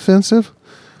 Is that offensive?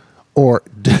 Or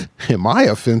am I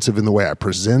offensive in the way I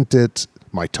present it,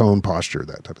 my tone, posture,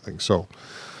 that type of thing? So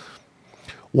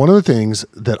one of the things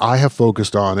that I have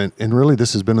focused on, and really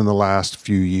this has been in the last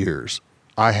few years,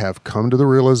 I have come to the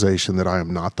realization that I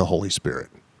am not the Holy Spirit.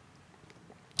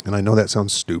 And I know that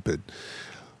sounds stupid,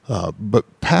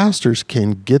 but pastors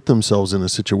can get themselves in a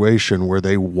situation where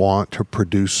they want to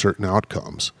produce certain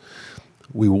outcomes.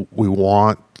 We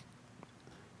want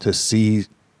to see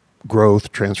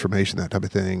growth, transformation, that type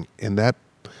of thing, and that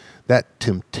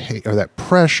temptation or that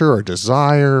pressure or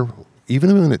desire,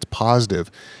 even when it's positive,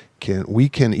 we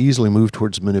can easily move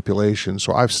towards manipulation.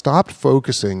 So I've stopped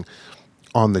focusing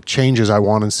on the changes I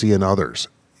want to see in others,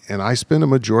 and I spend a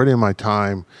majority of my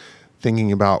time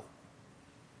thinking about,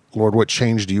 Lord, what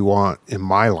change do you want in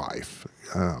my life?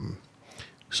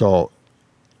 So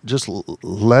just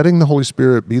letting the Holy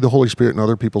Spirit be the Holy Spirit in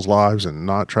other people's lives and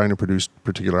not trying to produce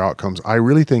particular outcomes. I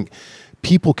really think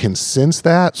people can sense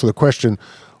that. So the question,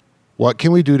 what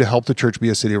can we do to help the church be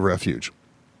a city of refuge?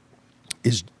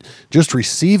 Is just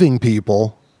receiving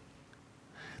people,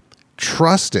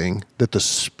 trusting that the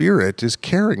Spirit is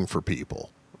caring for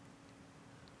people.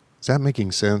 Is that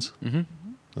making sense? Mm-hmm.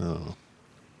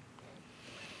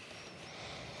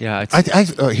 Yeah,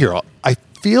 I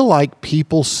feel like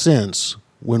people sense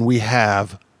when we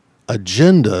have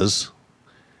agendas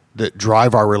that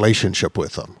drive our relationship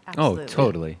with them. Absolutely. Oh,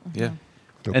 totally. Mm-hmm. Yeah.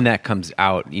 Okay. And that comes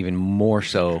out even more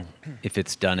so if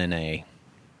it's done in a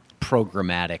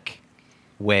programmatic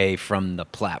way from the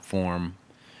platform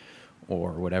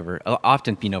or whatever.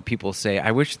 Often, people say,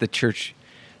 I wish the church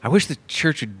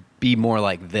would be more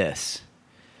like this.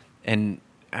 And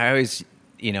I always,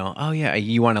 oh yeah,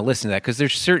 you want to listen to that because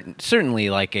there's certainly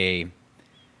like a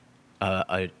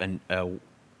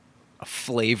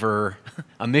flavor,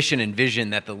 a mission and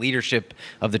vision that the leadership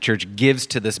of the church gives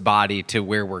to this body to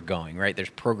where we're going, right?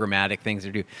 There's programmatic things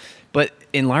to do. But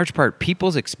in large part,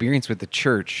 people's experience with the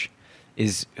church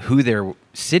is who they're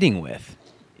sitting with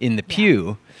in the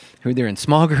pew, who they're in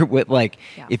small group with.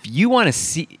 If you want to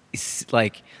see,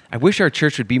 I wish our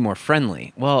church would be more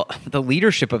friendly. Well, the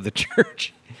leadership of the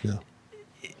church,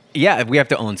 yeah, we have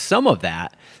to own some of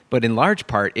that. But in large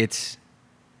part, it's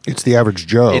the average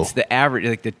Joe. It's the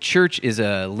average. The church is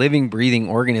a living, breathing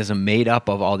organism made up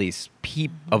of all these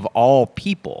of all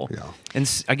people. Yeah.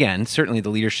 And again, certainly the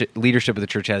leadership of the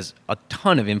church has a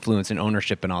ton of influence and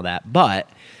ownership and all that. But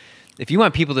if you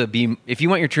want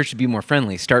your church to be more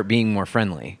friendly, start being more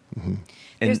friendly. Mm-hmm.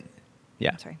 And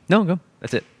sorry. No, go.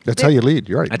 That's it. That's how you lead.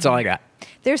 You're right. That's all I got.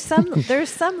 There's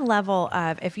some level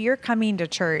of, if you're coming to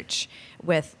church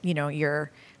with,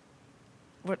 your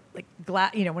what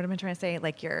am I trying to say?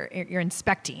 Like you're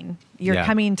inspecting. You're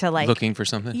coming to like looking for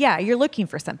something. Yeah, you're looking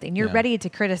for something. You're ready to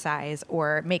criticize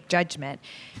or make judgment.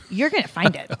 You're going to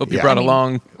find it. I hope you brought a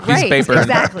long piece of paper.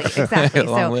 Exactly. A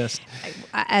long list.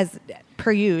 As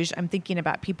per usual, I'm thinking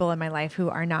about people in my life who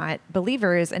are not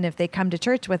believers, and if they come to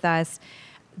church with us,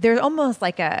 there's almost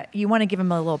like you want to give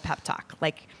them a little pep talk.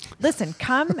 Like, listen,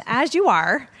 come as you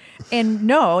are, and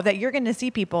know that you're going to see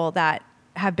people that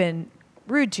have been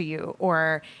rude to you,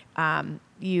 or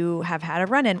you have had a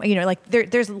run-in. Like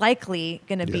there's likely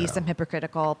going to be some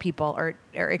hypocritical people or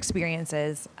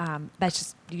experiences. You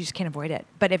just can't avoid it.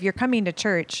 But if you're coming to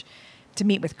church to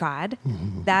meet with God,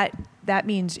 that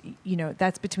means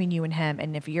that's between you and Him.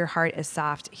 And if your heart is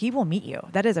soft, He will meet you.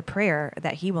 That is a prayer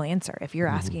that He will answer. If you're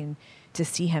asking to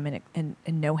see Him and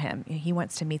know Him, He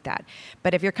wants to meet that.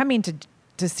 But if you're coming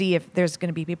to see if there's going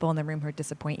to be people in the room who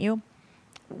disappoint you,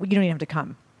 you don't even have to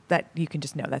come. That you can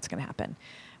just know that's going to happen.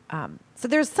 So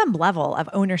there's some level of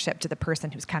ownership to the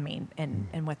person who's coming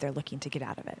and what they're looking to get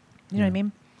out of it. You know what I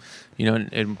mean?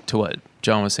 And to what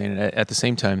John was saying, at the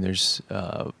same time, there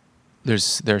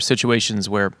are situations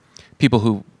where people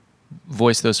who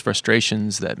voice those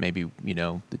frustrations that maybe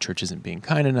the church isn't being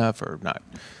kind enough or not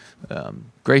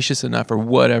gracious enough or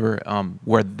whatever,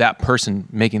 where that person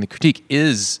making the critique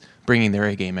is bringing their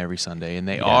A game every Sunday, and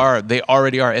they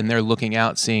already are, and they're looking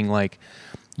out, seeing like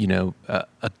a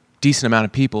decent amount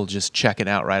of people just checking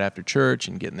out right after church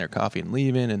and getting their coffee and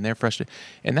leaving, and they're frustrated.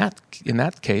 In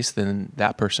that case, then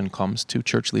that person comes to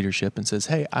church leadership and says,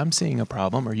 "Hey, I'm seeing a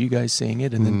problem. Are you guys seeing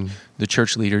it?" And then the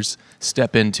church leaders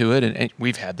step into it, and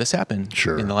we've had this happen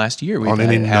in the last year. We've on had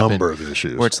any it happen number of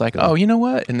issues where it's like, oh, you know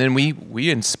what? And then we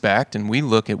inspect and we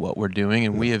look at what we're doing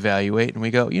and we evaluate and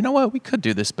we go, you know what? We could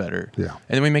do this better. Yeah.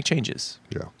 And then we make changes.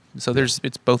 Yeah. So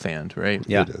it's both and, right?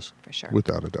 Yeah. It is. For sure.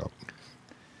 Without a doubt.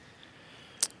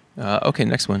 Okay,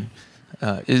 next one.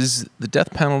 Is the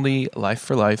death penalty, life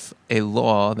for life, a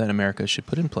law that America should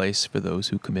put in place for those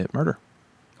who commit murder?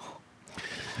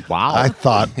 Wow. I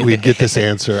thought we'd get this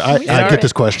answer. I get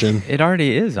this question. It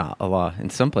already is a law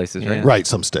in some places, right? Right,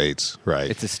 some states,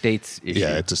 right. It's a state's issue.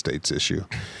 Yeah, it's a state's issue.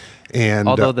 And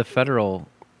although the federal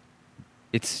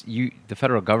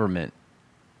government.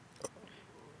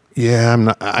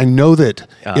 Yeah, I know that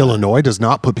Illinois does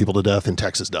not put people to death and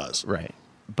Texas does. Right.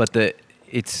 But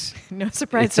it's no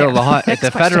surprise. It's a law at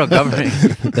the federal government.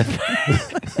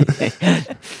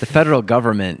 The federal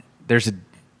government,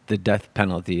 the death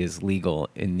penalty is legal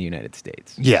in the United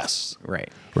States. Yes. Right.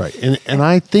 Right. And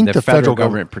I think the federal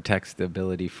government protects the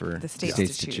ability for the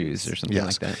states to choose or something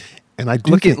like that. And I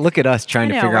do look at us trying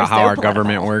to figure out how our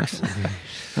government works.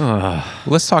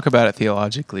 Let's talk about it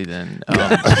theologically then.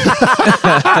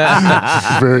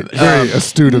 Very, very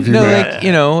astute of you.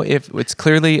 No, if it's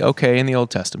clearly okay in the Old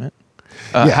Testament,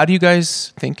 how do you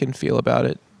guys think and feel about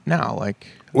it now?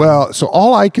 Well, so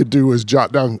all I could do was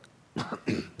jot down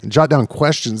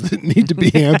questions that need to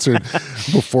be answered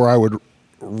before I would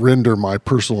render my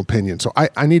personal opinion. So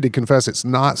I need to confess it's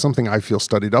not something I feel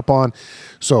studied up on.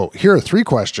 So here are 3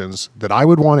 questions that I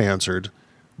would want answered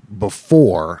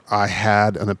before I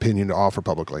had an opinion to offer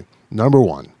publicly. Number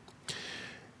 1,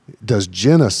 does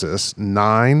Genesis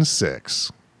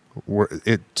 9:6, where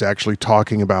it's actually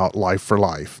talking about life for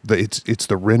life. It's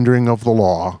the rendering of the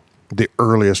law, the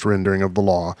earliest rendering of the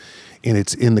law, and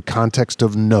it's in the context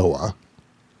of Noah.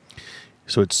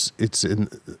 So it's in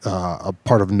a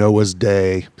part of Noah's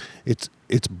day. It's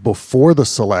before the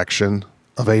selection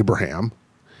of Abraham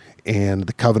and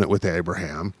the covenant with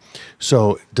Abraham.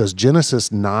 So does Genesis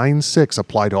 9:6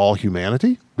 apply to all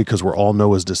humanity because we're all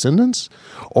Noah's descendants?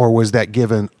 Or was that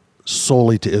given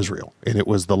solely to Israel and it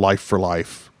was the life for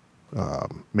life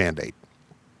mandate?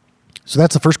 So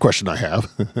that's the first question I have.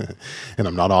 And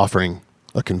I'm not offering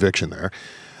a conviction there.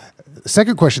 The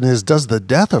second question is, does the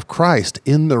death of Christ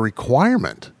in the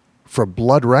requirement for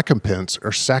blood recompense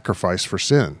or sacrifice for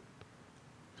sin?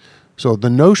 So the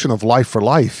notion of life for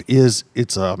life is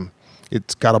it's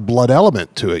got a blood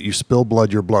element to it. You spill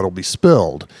blood, your blood will be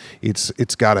spilled. It's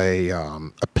got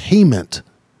a payment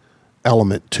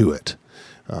element to it.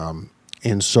 And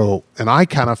I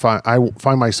kind of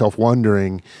find myself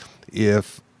wondering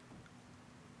if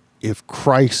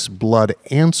Christ's blood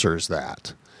answers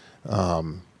that.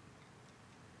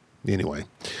 Anyway,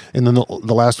 and then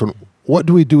the last one, what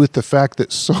do we do with the fact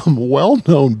that some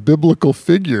well-known biblical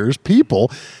people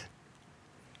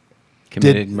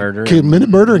committed murder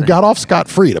and got off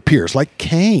scot-free, it appears, like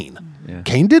Cain. Yeah.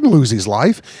 Cain didn't lose his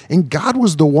life, and God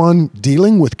was the one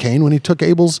dealing with Cain when he took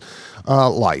Abel's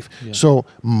life. Yeah. So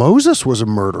Moses was a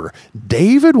murderer.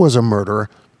 David was a murderer.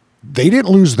 They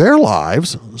didn't lose their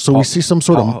lives, so we see some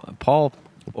sort of... Paul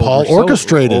Paul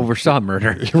orchestrated. oversaw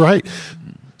murder. Right.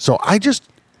 So I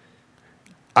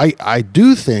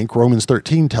do think Romans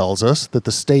 13 tells us that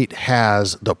the state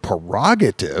has the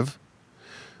prerogative,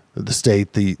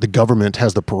 the government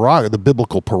has the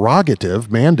biblical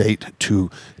prerogative, mandate to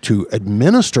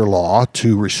administer law,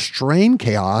 to restrain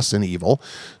chaos and evil.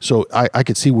 So I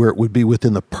could see where it would be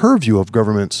within the purview of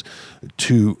governments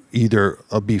to either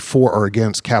be for or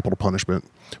against capital punishment.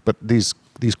 But these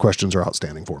questions are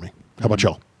outstanding for me. How about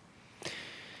y'all?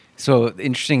 So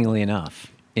interestingly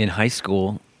enough, in high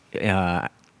school, we had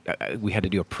to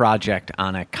do a project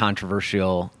on a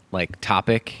controversial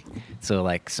topic.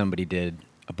 So somebody did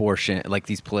abortion,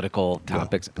 these political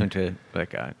topics. I went to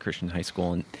a Christian high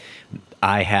school, and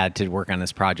I had to work on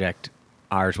this project.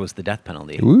 Ours was the death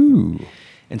penalty. Ooh.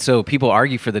 And so people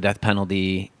argue for the death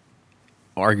penalty,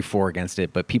 argue for or against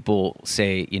it, but people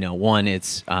say, one,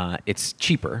 it's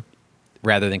cheaper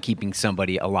rather than keeping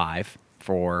somebody alive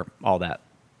for all that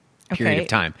period of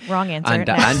time. Wrong answer.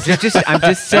 I'm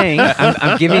just saying.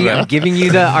 I'm giving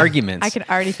you the arguments. I can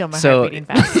already feel my heart beating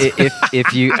fast.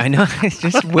 if you, I know.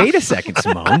 Just wait a second,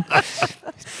 Simone.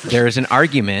 There is an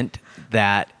argument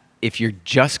that if you're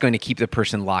just going to keep the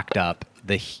person locked up,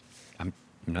 I'm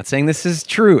not saying this is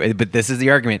true, but this is the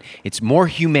argument. It's more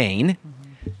humane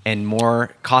and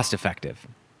more cost effective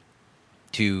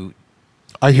to.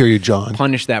 I hear you, John.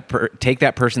 Punish take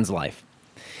that person's life.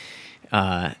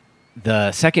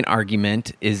 The second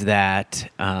argument is that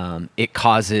it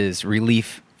causes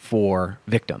relief for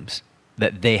victims,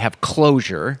 that they have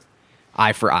closure,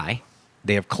 eye for eye.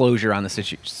 They have closure on the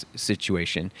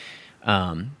situation.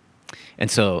 And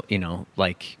so, it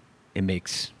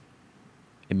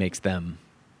makes them,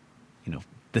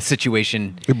 the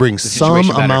situation. It brings some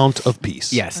amount of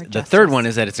peace. Yes. The third one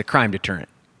is that it's a crime deterrent,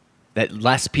 that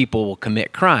less people will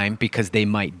commit crime because they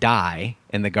might die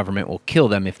and the government will kill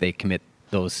them if they commit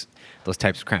those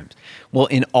types of crimes. Well,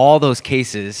 in all those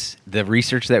cases, the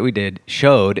research that we did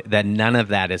showed that none of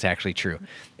that is actually true.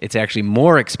 It's actually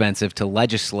more expensive to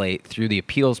legislate through the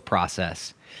appeals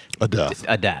process a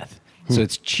death. So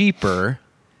it's cheaper.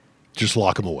 Just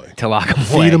lock them away. To lock them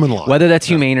away. Feed them and lock. Whether that's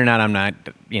humane or not, I'm not,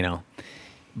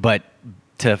 But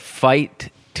to fight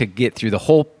to get through the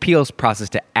whole appeals process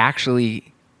to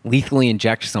actually lethally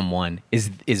inject someone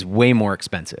is way more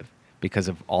expensive because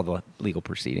of all the legal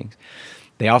proceedings.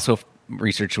 They also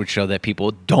research would show that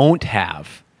people don't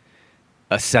have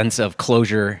a sense of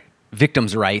closure,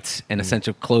 victims' rights, and a sense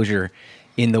of closure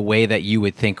in the way that you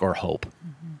would think or hope.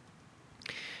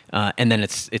 And then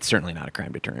it's certainly not a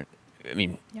crime deterrent. I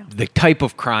mean, the type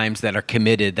of crimes that are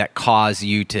committed that cause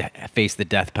you to face the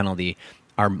death penalty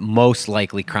are most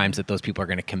likely crimes that those people are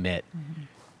going to commit.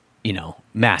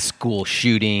 Mass school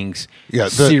shootings,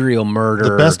 serial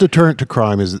murder. The best deterrent to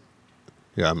crime is,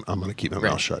 I'm going to keep my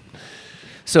mouth shut.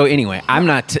 So anyway, I'm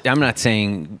not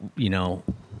saying,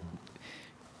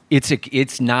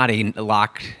 it's not a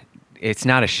locked, it's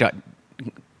not a shut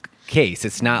case.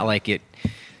 It's not like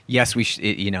yes, we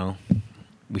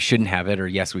shouldn't have it, or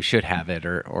yes, we should have it,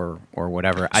 or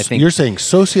whatever. I think you're saying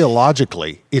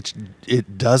sociologically,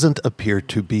 it doesn't appear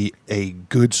to be a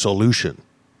good solution.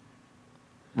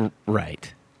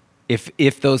 Right.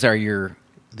 If those are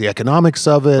the economics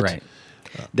of it, right.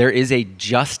 There is a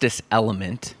justice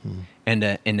element and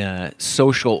a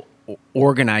social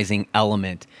organizing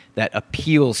element that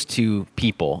appeals to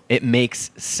people. It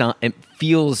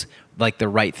feels like the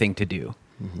right thing to do,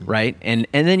 right? And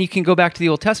then you can go back to the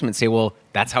Old Testament and say, well,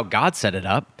 that's how God set it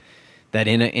up. That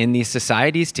in these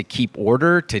societies, to keep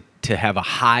order, to have a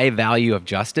high value of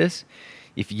justice,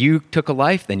 if you took a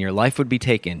life, then your life would be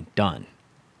taken, done.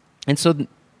 And so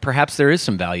perhaps there is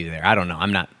some value there. I don't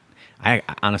know. I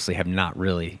honestly have not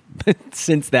really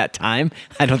since that time.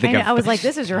 I don't think I was like,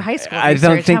 this is your high school. I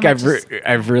don't think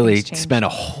I've really spent a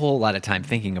whole lot of time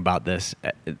thinking about this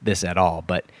at all.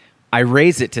 But I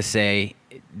raise it to say,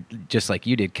 just like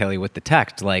you did, Kelly, with the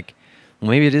text,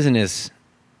 maybe it isn't as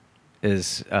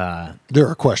there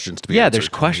are questions to be answered. Yeah, there's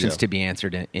questions to be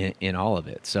answered in all of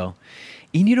it. So.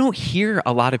 And you don't hear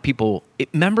a lot of people.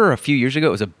 Remember, a few years ago,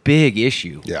 it was a big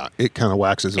issue. Yeah, it kind of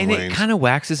waxes and wanes. It kind of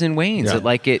waxes and wanes. Yeah.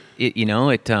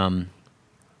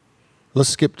 Let's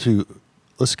skip to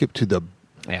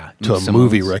a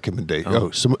movie recommendation.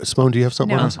 Oh, Simone, do you have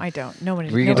something else? No, I don't.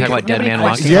 Nobody. Were you going to talk about Dead Man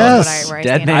Walking? Yes,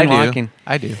 Dead Man Walking.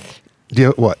 I do. Do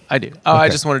you, what? I do. Oh, okay. I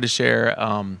just wanted to share.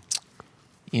 I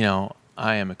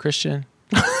am a Christian.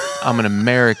 I'm an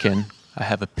American. I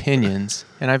have opinions,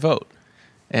 and I vote.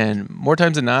 And more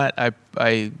times than not,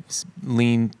 I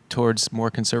lean towards more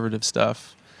conservative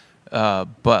stuff.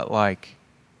 But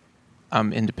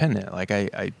I'm independent.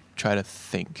 I try to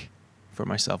think for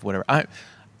myself, whatever.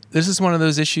 this is one of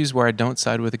those issues where I don't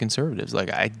side with the conservatives. Like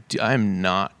I'm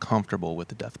not comfortable with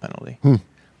the death penalty.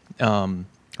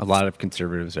 A lot of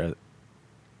conservatives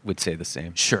would say the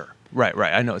same. Sure. Right.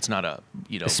 I know it's not a,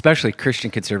 especially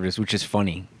Christian conservatives, which is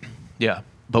funny. Yeah.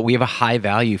 But we have a high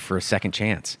value for a second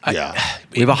chance. We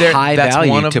have a high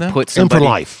value to put somebody... And for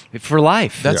life. For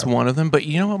life. That's one of them. But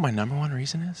you know what my number one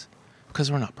reason is?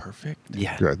 Because we're not perfect.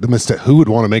 Yeah. Right. The mistake. Who would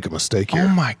want to make a mistake here?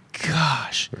 Oh my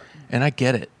gosh. And I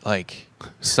get it. Like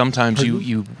sometimes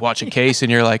you watch a case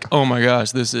and you're like, oh my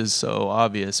gosh, this is so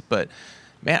obvious. But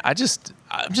man, I'm just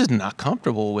not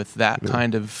comfortable with that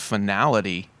kind of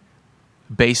finality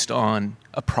based on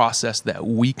a process that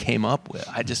we came up with.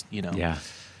 I just, Yeah.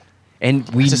 And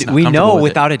we know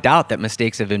without a doubt that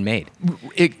mistakes have been made.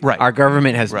 Right. Our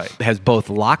government has both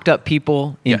locked up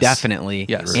people indefinitely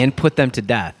and put them to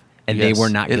death, and they were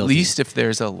not guilty. At least if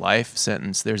there's a life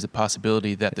sentence, there's a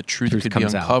possibility that the truth could be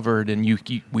uncovered, and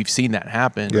we've seen that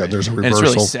happen. Yeah, there's a reversal. And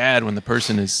it's really sad when the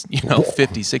person is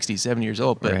 50, 60, 70 years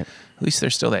old, but at least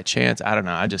there's still that chance. I don't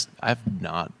know. I've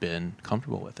not been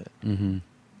comfortable with it. Mm-hmm.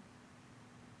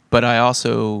 But I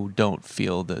also don't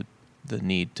feel the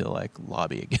need to like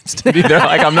lobby against it either.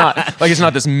 Like I'm not like it's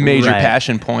not this major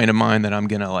passion point of mine that I'm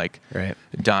gonna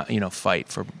fight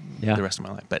for the rest of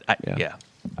my life. But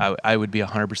I would be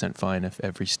 100% fine if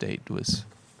every state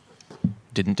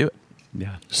didn't do it.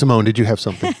 Yeah. Simone, did you have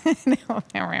something? No,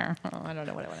 I don't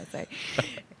know what I want to say.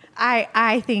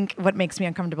 I think what makes me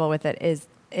uncomfortable with it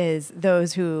is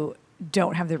those who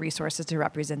don't have the resources to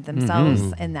represent themselves,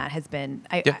 and that has been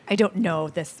I don't know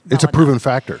this. It's a proven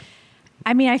factor.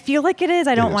 I mean, I feel like it is.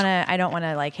 I don't want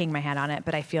to like hang my hat on it,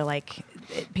 but I feel like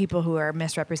people who are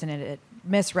misrepresented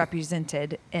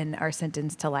and are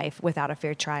sentenced to life without a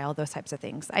fair trial, those types of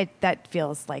things. That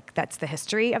feels like that's the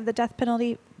history of the death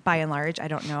penalty by and large. I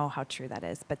don't know how true that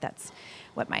is, but that's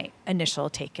what my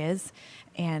initial take is.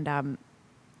 And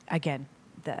again,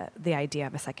 the idea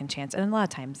of a second chance, and a lot of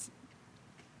times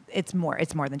it's more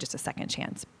than just a second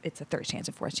chance. It's a third chance,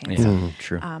 a fourth chance. Yeah,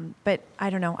 true. But I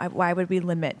don't know. Why would we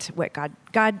limit what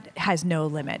God has no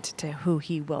limit to who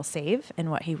he will save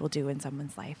and what he will do in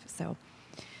someone's life. So,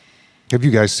 have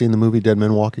you guys seen the movie Dead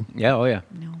Men Walking? Yeah. Oh, yeah.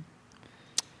 No.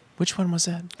 Which one was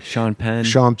that? Sean Penn.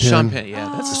 Sean Penn. Yeah.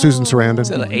 That's Susan Sarandon.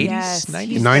 Is it the 80s? Yes,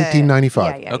 90s?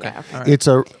 1995. Yeah, Okay. okay.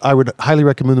 I would highly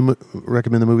recommend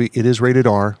the movie. It is rated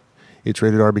R. It's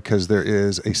rated R because there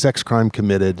is a sex crime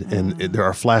committed, and there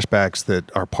are flashbacks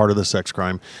that are part of the sex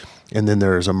crime, and then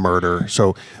there is a murder.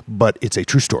 But it's a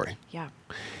true story. Yeah.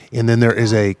 And then there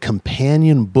is a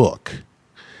companion book.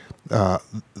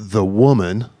 The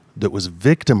woman that was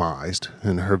victimized,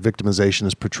 and her victimization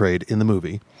is portrayed in the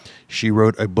movie. She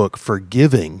wrote a book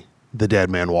forgiving the dead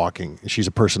man walking. She's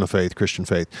a person of faith, Christian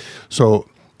faith. So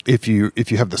if you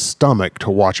have the stomach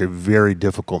to watch a very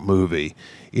difficult movie,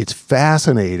 it's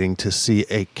fascinating to see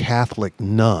a Catholic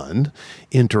nun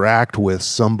interact with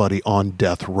somebody on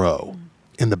death row,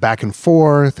 and the back and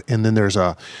forth. And then there's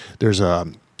a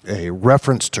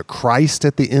reference to Christ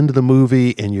at the end of the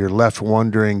movie, and you're left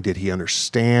wondering, did he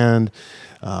understand?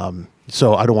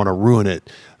 So I don't want to ruin it,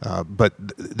 but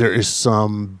there is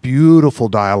some beautiful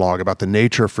dialogue about the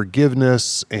nature of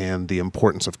forgiveness and the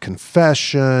importance of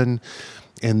confession.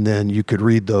 And then you could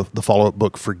read the follow-up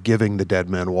book, Forgiving the Dead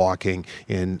Man Walking,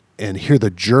 and hear the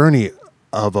journey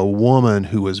of a woman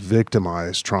who was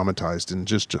victimized, traumatized in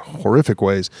just horrific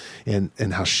ways, and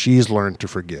how she's learned to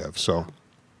forgive. So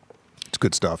it's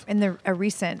good stuff. And a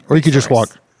recent Or you could just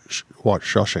watch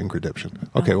Shawshank Redemption.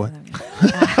 Okay, what?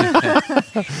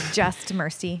 Just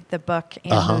Mercy, the book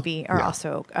and movie, are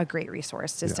also a great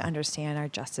resource just to understand our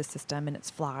justice system and its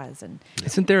flaws. And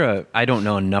isn't there I don't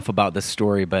know enough about this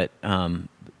story, but a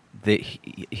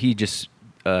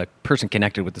person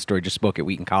connected with the story just spoke at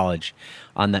Wheaton College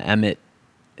on the Emmett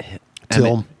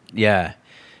Till.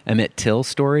 Emmett Till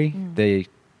story.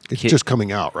 It's just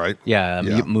coming out, right? Yeah,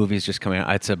 movie's just coming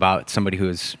out. It's about somebody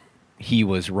he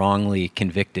was wrongly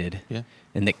convicted,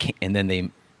 and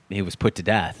then he was put to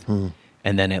death,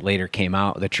 and then it later came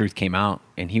out. The truth came out,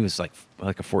 and he was like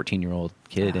a 14-year-old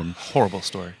kid, and horrible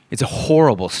story. It's a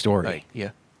horrible story. Right.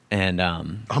 Yeah. And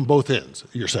on both ends,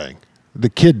 you're saying the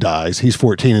kid dies. He's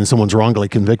 14, and someone's wrongly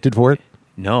convicted for it.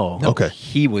 No. Okay.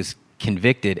 He was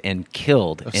convicted and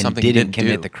killed and didn't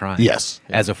commit the crime. Yes.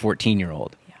 As a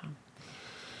 14-year-old.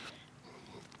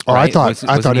 Oh, right? I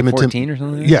thought he him 14 or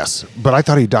something. Yes, but I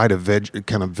thought he died of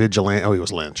kind of vigilante. Oh, he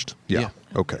was lynched. Yeah.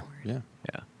 Okay. Yeah.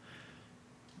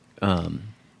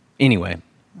 Anyway,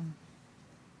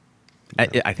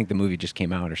 I think the movie just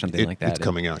came out or something like that. It's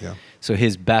coming out. Yeah. So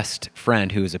his best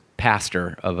friend, who is a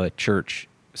pastor of a church,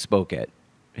 spoke at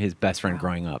his best friend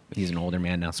growing up. He's an older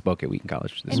man now, spoke at Wheaton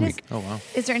College this And week. Oh, wow.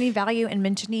 Is there any value in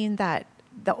mentioning that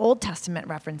the Old Testament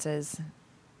references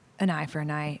an eye for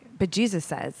an eye, but Jesus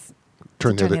says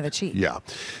turn the other cheek? Yeah.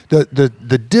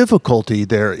 The difficulty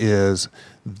there is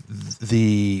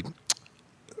the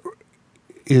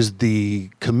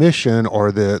commission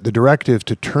or the directive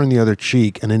to turn the other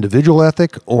cheek an individual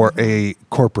ethic or a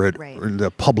corporate or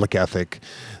the public ethic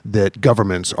that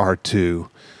governments are to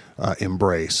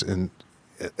embrace,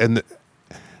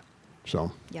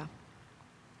 so yeah,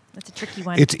 that's a tricky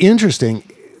one. it's interesting.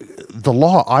 The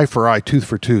law, eye for eye, tooth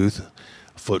for tooth,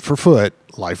 foot for foot,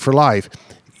 life for life.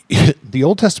 The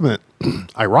Old Testament,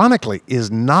 ironically, is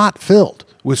not filled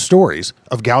with stories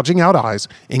of gouging out eyes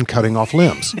and cutting off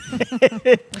limbs.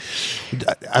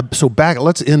 So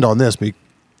let's end on this.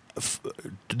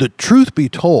 The truth be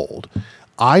told,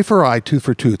 eye for eye, tooth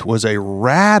for tooth was a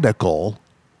radical,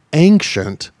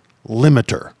 ancient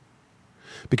limiter.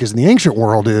 Because in the ancient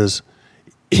world is,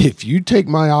 if you take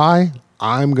my eye,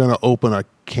 I'm going to open a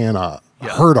can of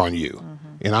hurt on you.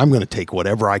 And I'm going to take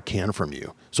whatever I can from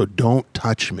you. So don't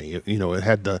touch me. It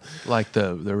had the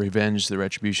revenge, the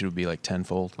retribution would be like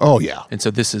tenfold. Oh yeah. And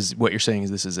so this is what you're saying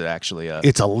is this is actually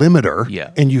it's a limiter.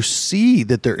 Yeah. And you see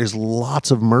that there is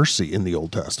lots of mercy in the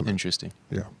Old Testament. Interesting.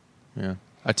 Yeah. Yeah.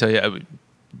 I tell you,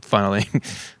 finally,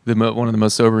 one of the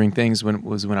most sobering things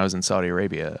was when I was in Saudi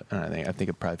Arabia, and I think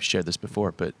I probably shared this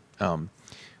before, but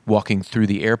walking through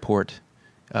the airport,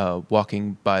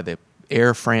 walking by the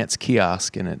Air France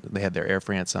kiosk, and they had their Air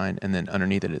France sign, and then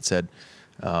underneath it said,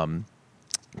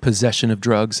 possession of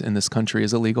drugs in this country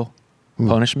is illegal.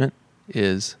 Punishment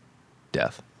is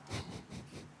death.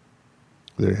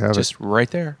 There you have Just right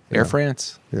there. Yeah. Air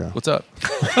France. Yeah. What's up?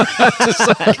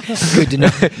 Good to know.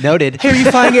 Noted. Hey, are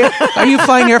you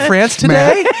flying Air France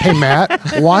today?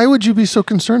 Matt, why would you be so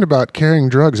concerned about carrying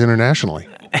drugs internationally?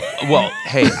 Well,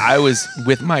 hey, I was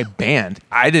with my band.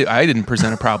 I didn't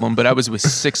present a problem, but I was with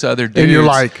 6 other dudes. And you're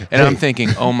like, and hey. I'm thinking,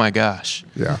 oh my gosh.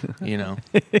 Yeah.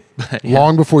 But,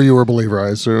 Long before you were a believer, I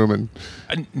assume.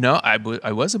 And no, I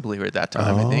was a believer at that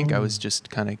time. I think I was just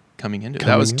kind of coming into it. That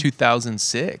Coming was in?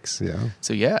 2006. Yeah.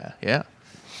 So yeah.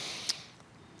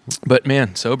 But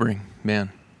man, sobering, man.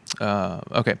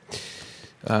 Okay.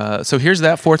 So here's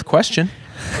that 4th question.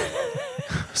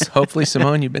 So hopefully,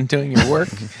 Simone, you've been doing your work.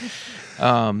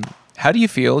 How do you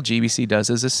feel GBC does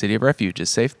as a city of refuge, a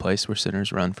safe place where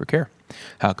sinners run for care?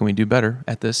 How can we do better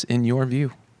at this in your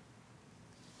view?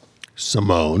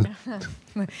 Simone.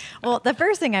 Well, the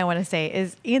first thing I want to say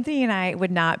is Anthony and I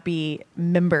would not be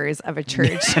members of a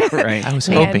church. Right. I was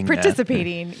and hoping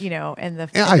participating, in the Yeah, in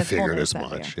I the figured fullness as of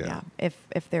much, it. yeah.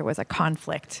 If there was a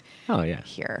conflict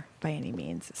here by any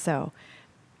means. So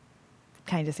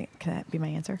can that be my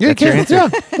answer? Yeah, That's your answer? Yeah,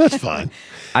 that's fine.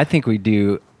 I think we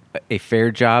do a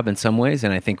fair job in some ways,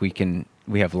 and I think we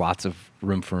have lots of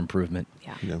room for improvement.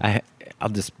 Yeah.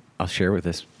 I'll share with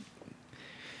us.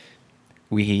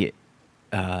 The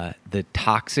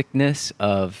toxicness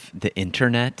of the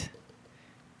internet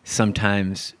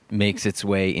sometimes makes its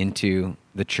way into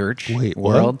the church Wait,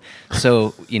 world.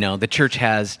 So, the church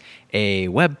has a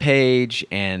web page,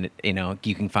 and,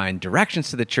 you can find directions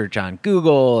to the church on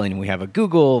Google, and we have a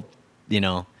Google, we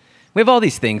have all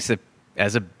these things that,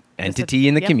 as a entity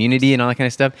in the community and all that kind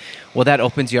of stuff. Well, that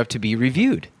opens you up to be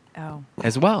reviewed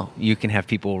as well. You can have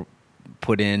people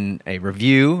put in a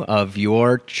review of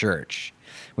your church,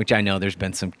 which I know there's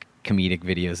been some comedic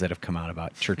videos that have come out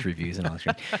about church reviews and all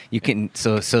that. You can,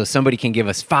 so somebody can give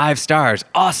us 5 stars,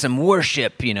 awesome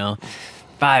worship,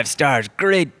 5 stars,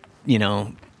 great,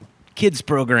 kids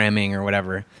programming or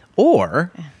whatever.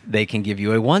 Or they can give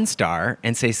you a 1 star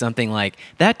and say something like,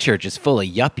 that church is full of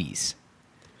yuppies.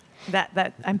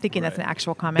 That I'm thinking that's an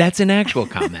actual comment. That's an actual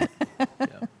comment.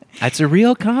 That's a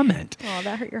real comment. Oh,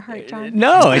 that hurt your heart, John.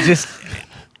 No,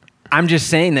 I'm just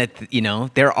saying that,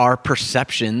 there are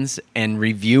perceptions and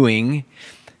reviewing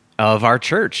of our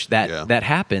church that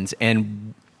happens.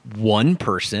 And one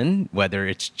person, whether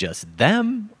it's just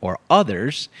them or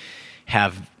others,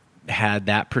 have had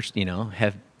that person,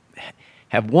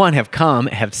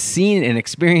 have seen and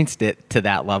experienced it to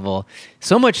that level,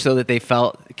 so much so that they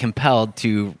felt compelled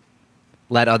to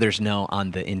let others know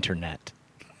on the internet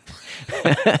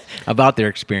about their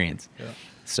experience. Yeah.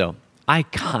 So I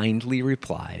kindly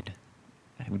replied,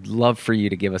 I would love for you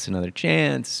to give us another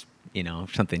chance,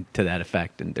 something to that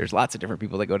effect. And there's lots of different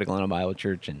people that go to Glen Bible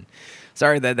Church, and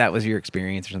sorry that was your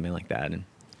experience or something like that. And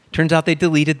turns out they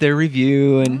deleted their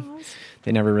review and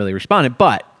they never really responded.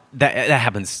 But that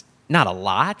happens not a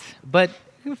lot, but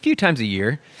a few times a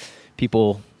year.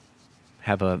 People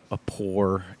have a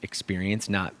poor experience,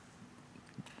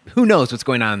 who knows what's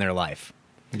going on in their life.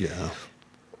 Yeah.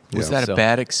 Was that a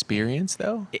bad experience,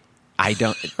 though? I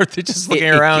don't. Or they're just looking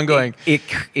around going...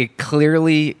 It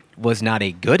clearly was not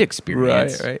a good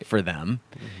experience for them.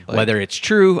 Like, whether it's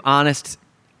true, honest,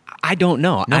 I don't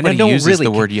know. Nobody uses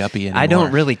the word yuppie anymore. I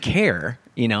don't really care.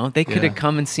 They could have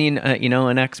come and seen,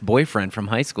 an ex-boyfriend from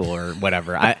high school or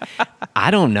whatever.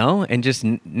 I don't know, and just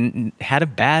had a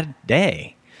bad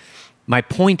day. My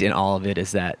point in all of it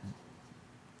is that,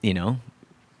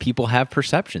 people have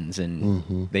perceptions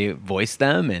and they voice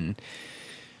them, and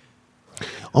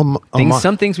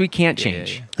some things we can't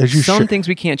change. Some things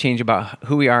we can't change about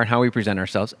who we are and how we present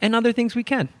ourselves, and other things we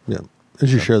can. Yeah.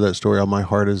 As you share that story, on my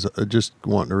heart is just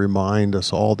wanting to remind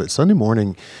us all that Sunday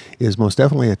morning is most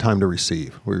definitely a time to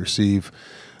receive. We receive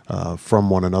from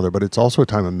one another, but it's also a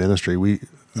time of ministry.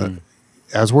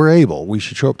 As we're able, we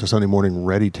should show up to Sunday morning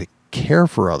ready to care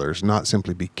for others, not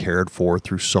simply be cared for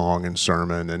through song and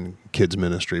sermon and kids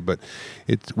ministry, but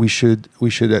we should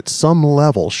at some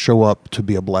level show up to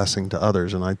be a blessing to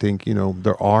others. And I think,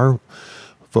 there are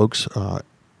folks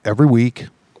every week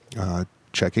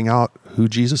checking out who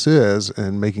Jesus is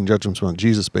and making judgments on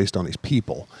Jesus based on his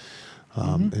people.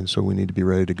 And so we need to be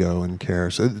ready to go and care.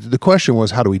 So the question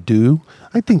was, how do we do?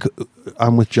 I think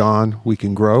I'm with John. We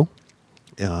can grow.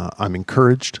 I'm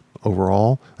encouraged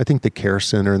overall. I think the Care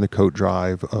Center and the Coat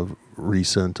Drive of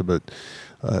recent, but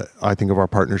I think of our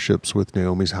partnerships with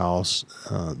Naomi's House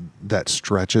that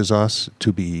stretches us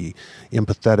to be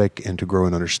empathetic and to grow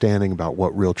in understanding about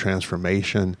what real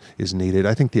transformation is needed.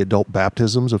 I think the adult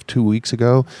baptisms of 2 weeks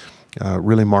ago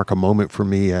really mark a moment for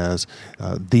me as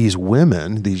these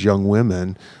young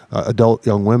women, adult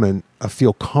young women,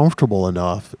 feel comfortable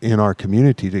enough in our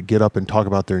community to get up and talk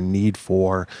about their need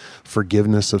for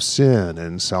forgiveness of sin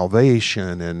and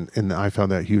salvation, and I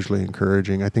found that hugely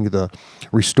encouraging. I think the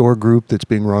Restore group that's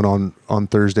being run on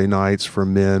Thursday nights for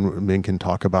men can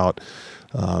talk about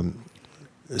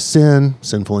sin,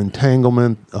 sinful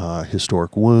entanglement,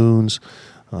 historic wounds.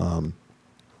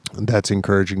 That's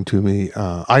encouraging to me.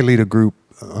 I lead a group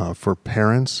for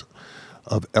parents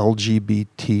of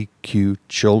LGBTQ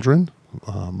children.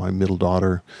 My middle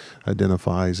daughter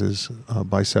identifies as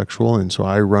bisexual, and so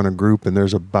I run a group, and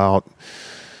there's about,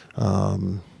 I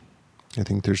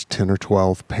think there's 10 or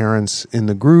 12 parents in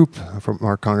the group from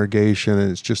our congregation, and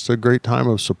it's just a great time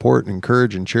of support and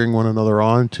encourage and cheering one another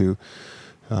on to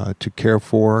care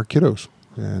for our kiddos.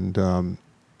 And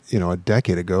a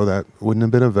decade ago, that wouldn't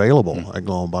have been available at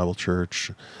Global Bible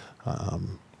Church.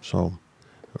 So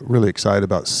really excited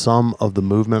about some of the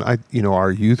movement.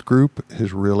 Our youth group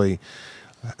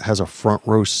has a front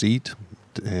row seat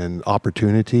and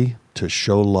opportunity to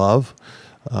show love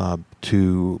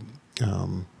to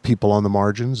people on the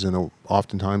margins, and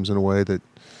oftentimes in a way that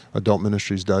adult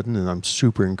ministries doesn't. And I'm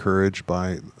super encouraged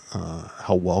by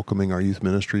how welcoming our youth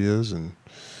ministry is and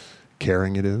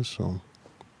caring it is. So.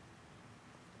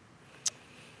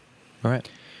 All right,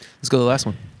 let's go to the last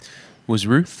one. Was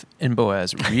Ruth and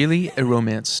Boaz really a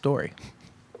romance story?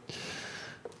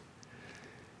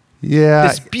 Yeah.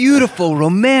 This beautiful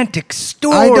romantic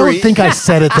story. I don't think I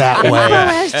said it that way.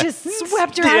 Boaz just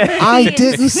swept her out of her feet. I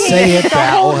didn't say it that way.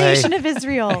 The whole way. nation of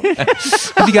Israel.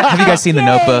 Have you guys seen The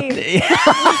Notebook?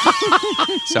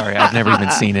 Sorry, I've never even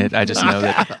seen it. I just know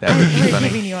that would be We're funny.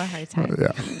 giving you a hard time.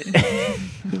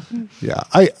 Yeah.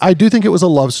 I do think it was a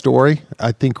love story.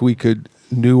 I think we could...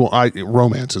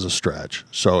 romance is a stretch.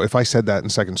 So if I said that in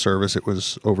second service, it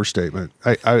was overstatement.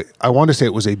 I want to say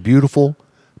it was a beautiful,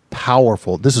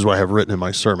 powerful, this is what I have written in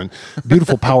my sermon,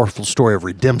 beautiful, powerful story of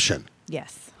redemption.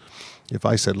 Yes. If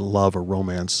I said love or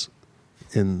romance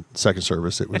in second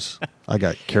service, I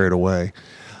got carried away.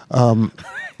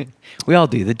 We all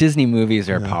do. The Disney movies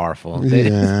are powerful.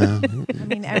 Yeah. I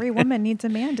mean, every woman needs a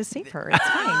man to save her. It's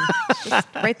fine. It's just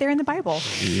right there in the Bible.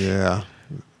 Yeah.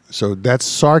 So that's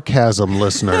sarcasm,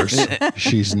 listeners.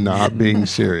 She's not being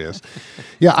serious.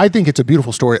 Yeah, I think it's a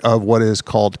beautiful story of what is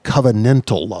called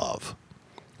covenantal love.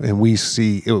 And we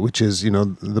see, which is,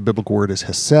 the biblical word is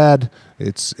hesed.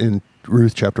 It's in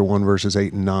Ruth chapter 1, verses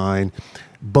 8 and 9.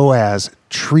 Boaz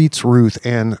treats Ruth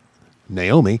and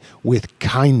Naomi with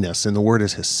kindness. And the word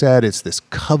is hesed. It's this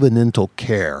covenantal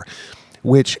care,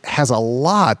 which has a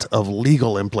lot of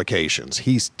legal implications.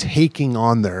 He's taking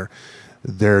on their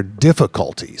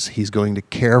difficulties. He's going to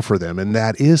care for them. And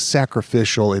that is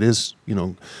sacrificial. It is,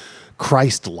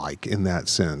 Christ-like in that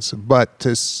sense. But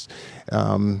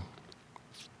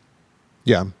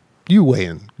you weigh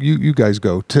in. You guys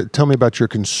go. Tell me about your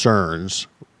concerns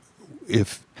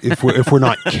if we're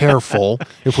not careful,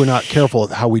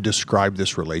 of how we describe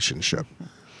this relationship.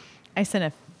 I sent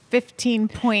a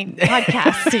 15-point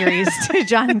podcast series to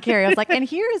John and Carrie. I was like, and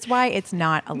here is why it's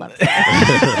not a love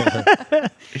story.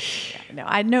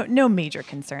 No major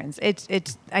concerns.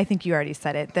 It's. I think you already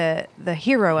said it. The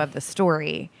hero of the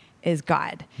story is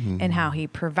God, and how He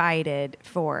provided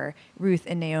for Ruth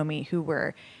and Naomi, who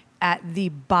were at the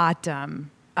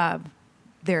bottom of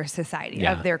their society,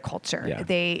 of their culture. Yeah.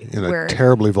 They in were a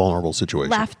terribly vulnerable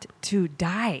situation, left to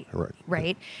die.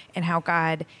 Right, and how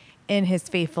God, in His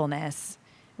faithfulness,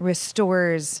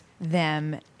 restores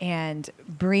them and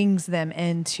brings them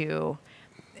into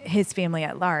His family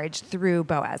at large through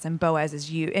Boaz. And Boaz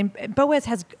is you. And Boaz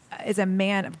is a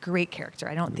man of great character.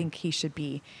 I don't think he should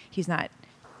be.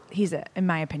 In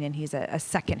my opinion, he's a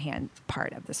secondhand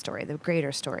part of the story. The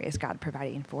greater story is God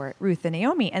providing for Ruth and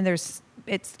Naomi. And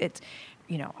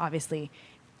obviously,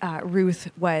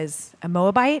 Ruth was a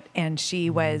Moabite, and she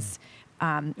was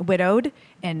widowed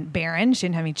and barren. She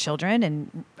didn't have any children,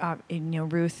 and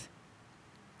Ruth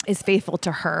is faithful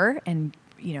to her, and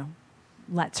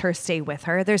lets her stay with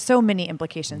her. There's so many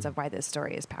implications of why this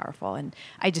story is powerful, and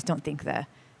I just don't think the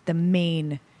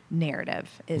main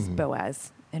narrative is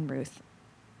Boaz and Ruth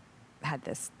had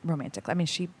this romantic. I mean,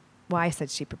 I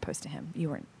said she proposed to him.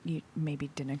 You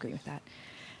maybe didn't agree with that,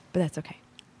 but that's okay.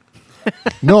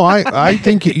 No, I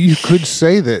think you could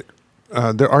say that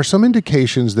there are some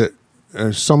indications that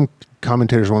some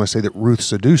commentators want to say that Ruth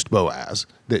seduced Boaz.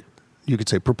 That you could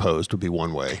say proposed would be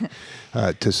one way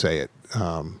to say it.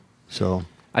 So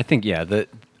I think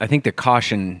the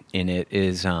caution in it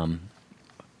is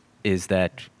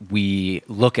that we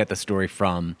look at the story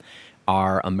from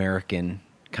our American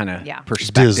kind of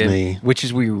perspective, Disney, which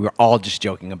is we were all just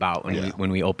joking about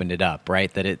when we opened it up,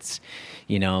 right? That it's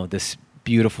this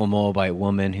beautiful Moabite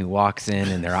woman who walks in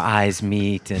and their eyes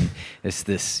meet, and it's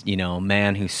this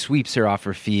man who sweeps her off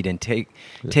her feet and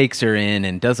takes her in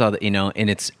and does all the and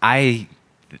it's I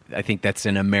think that's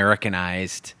an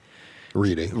Americanized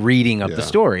reading of the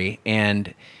story,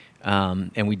 and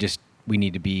we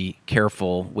need to be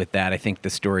careful with that. I think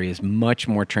the story is much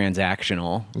more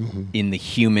transactional in the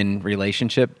human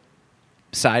relationship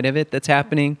side of it that's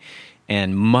happening,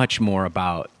 and much more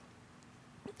about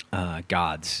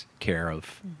God's care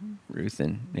of Ruth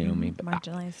and Naomi. But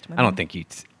marginalized women. I don't think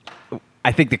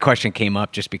I think the question came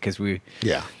up just because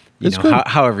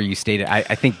however you stated.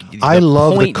 I think I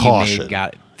love the point caution. You made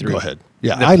got through. Go ahead.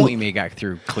 Yeah, the point you made got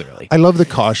through clearly. I love the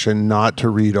caution not to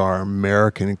read our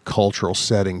American cultural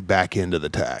setting back into the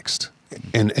text.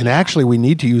 And actually, we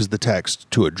need to use the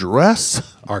text to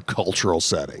address our cultural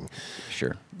setting.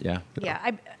 Sure. Yeah.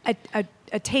 Yeah. A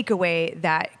takeaway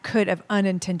that could have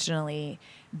unintentionally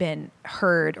been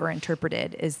heard or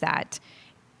interpreted is that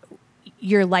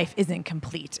your life isn't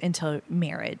complete until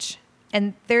marriage,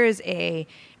 and there is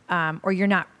or you're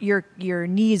not, your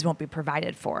needs won't be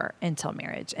provided for until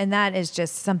marriage. And that is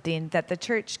just something that the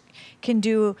church can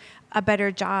do a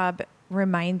better job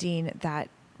reminding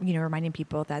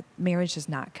people that marriage does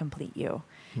not complete you.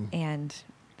 And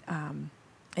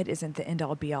it isn't the end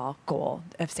all be all goal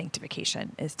of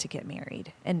sanctification is to get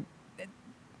married. And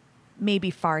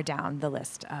maybe far down the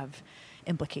list of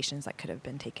implications that could have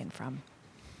been taken from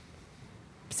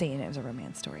saying it was a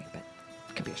romance story, but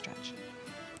it could be a stretch.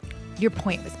 Your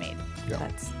point was made. Yeah.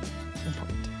 That's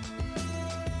important.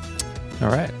 All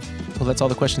right. Well, that's all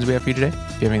the questions we have for you today.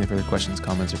 If you have any further questions,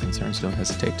 comments, or concerns, don't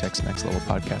hesitate. Text Next Level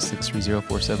Podcast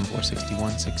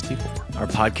 630-474-6164. Our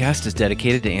podcast is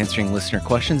dedicated to answering listener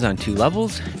questions on two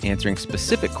levels, answering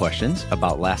specific questions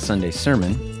about last Sunday's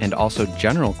sermon, and also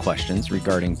general questions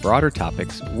regarding broader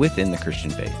topics within the Christian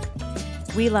faith.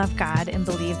 We love God and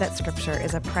believe that Scripture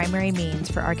is a primary means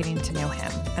for our getting to know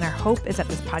Him. And our hope is that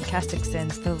this podcast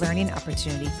extends the learning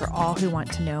opportunity for all who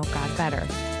want to know God better,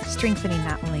 strengthening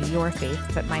not only your faith,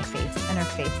 but my faith and our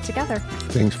faith together.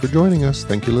 Thanks for joining us.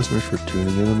 Thank you, listeners, for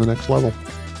tuning in on The Next Level.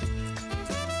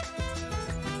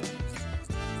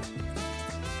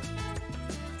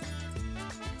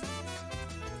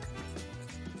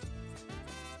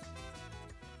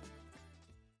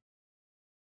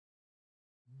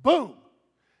 Boom!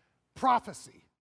 Prophecy.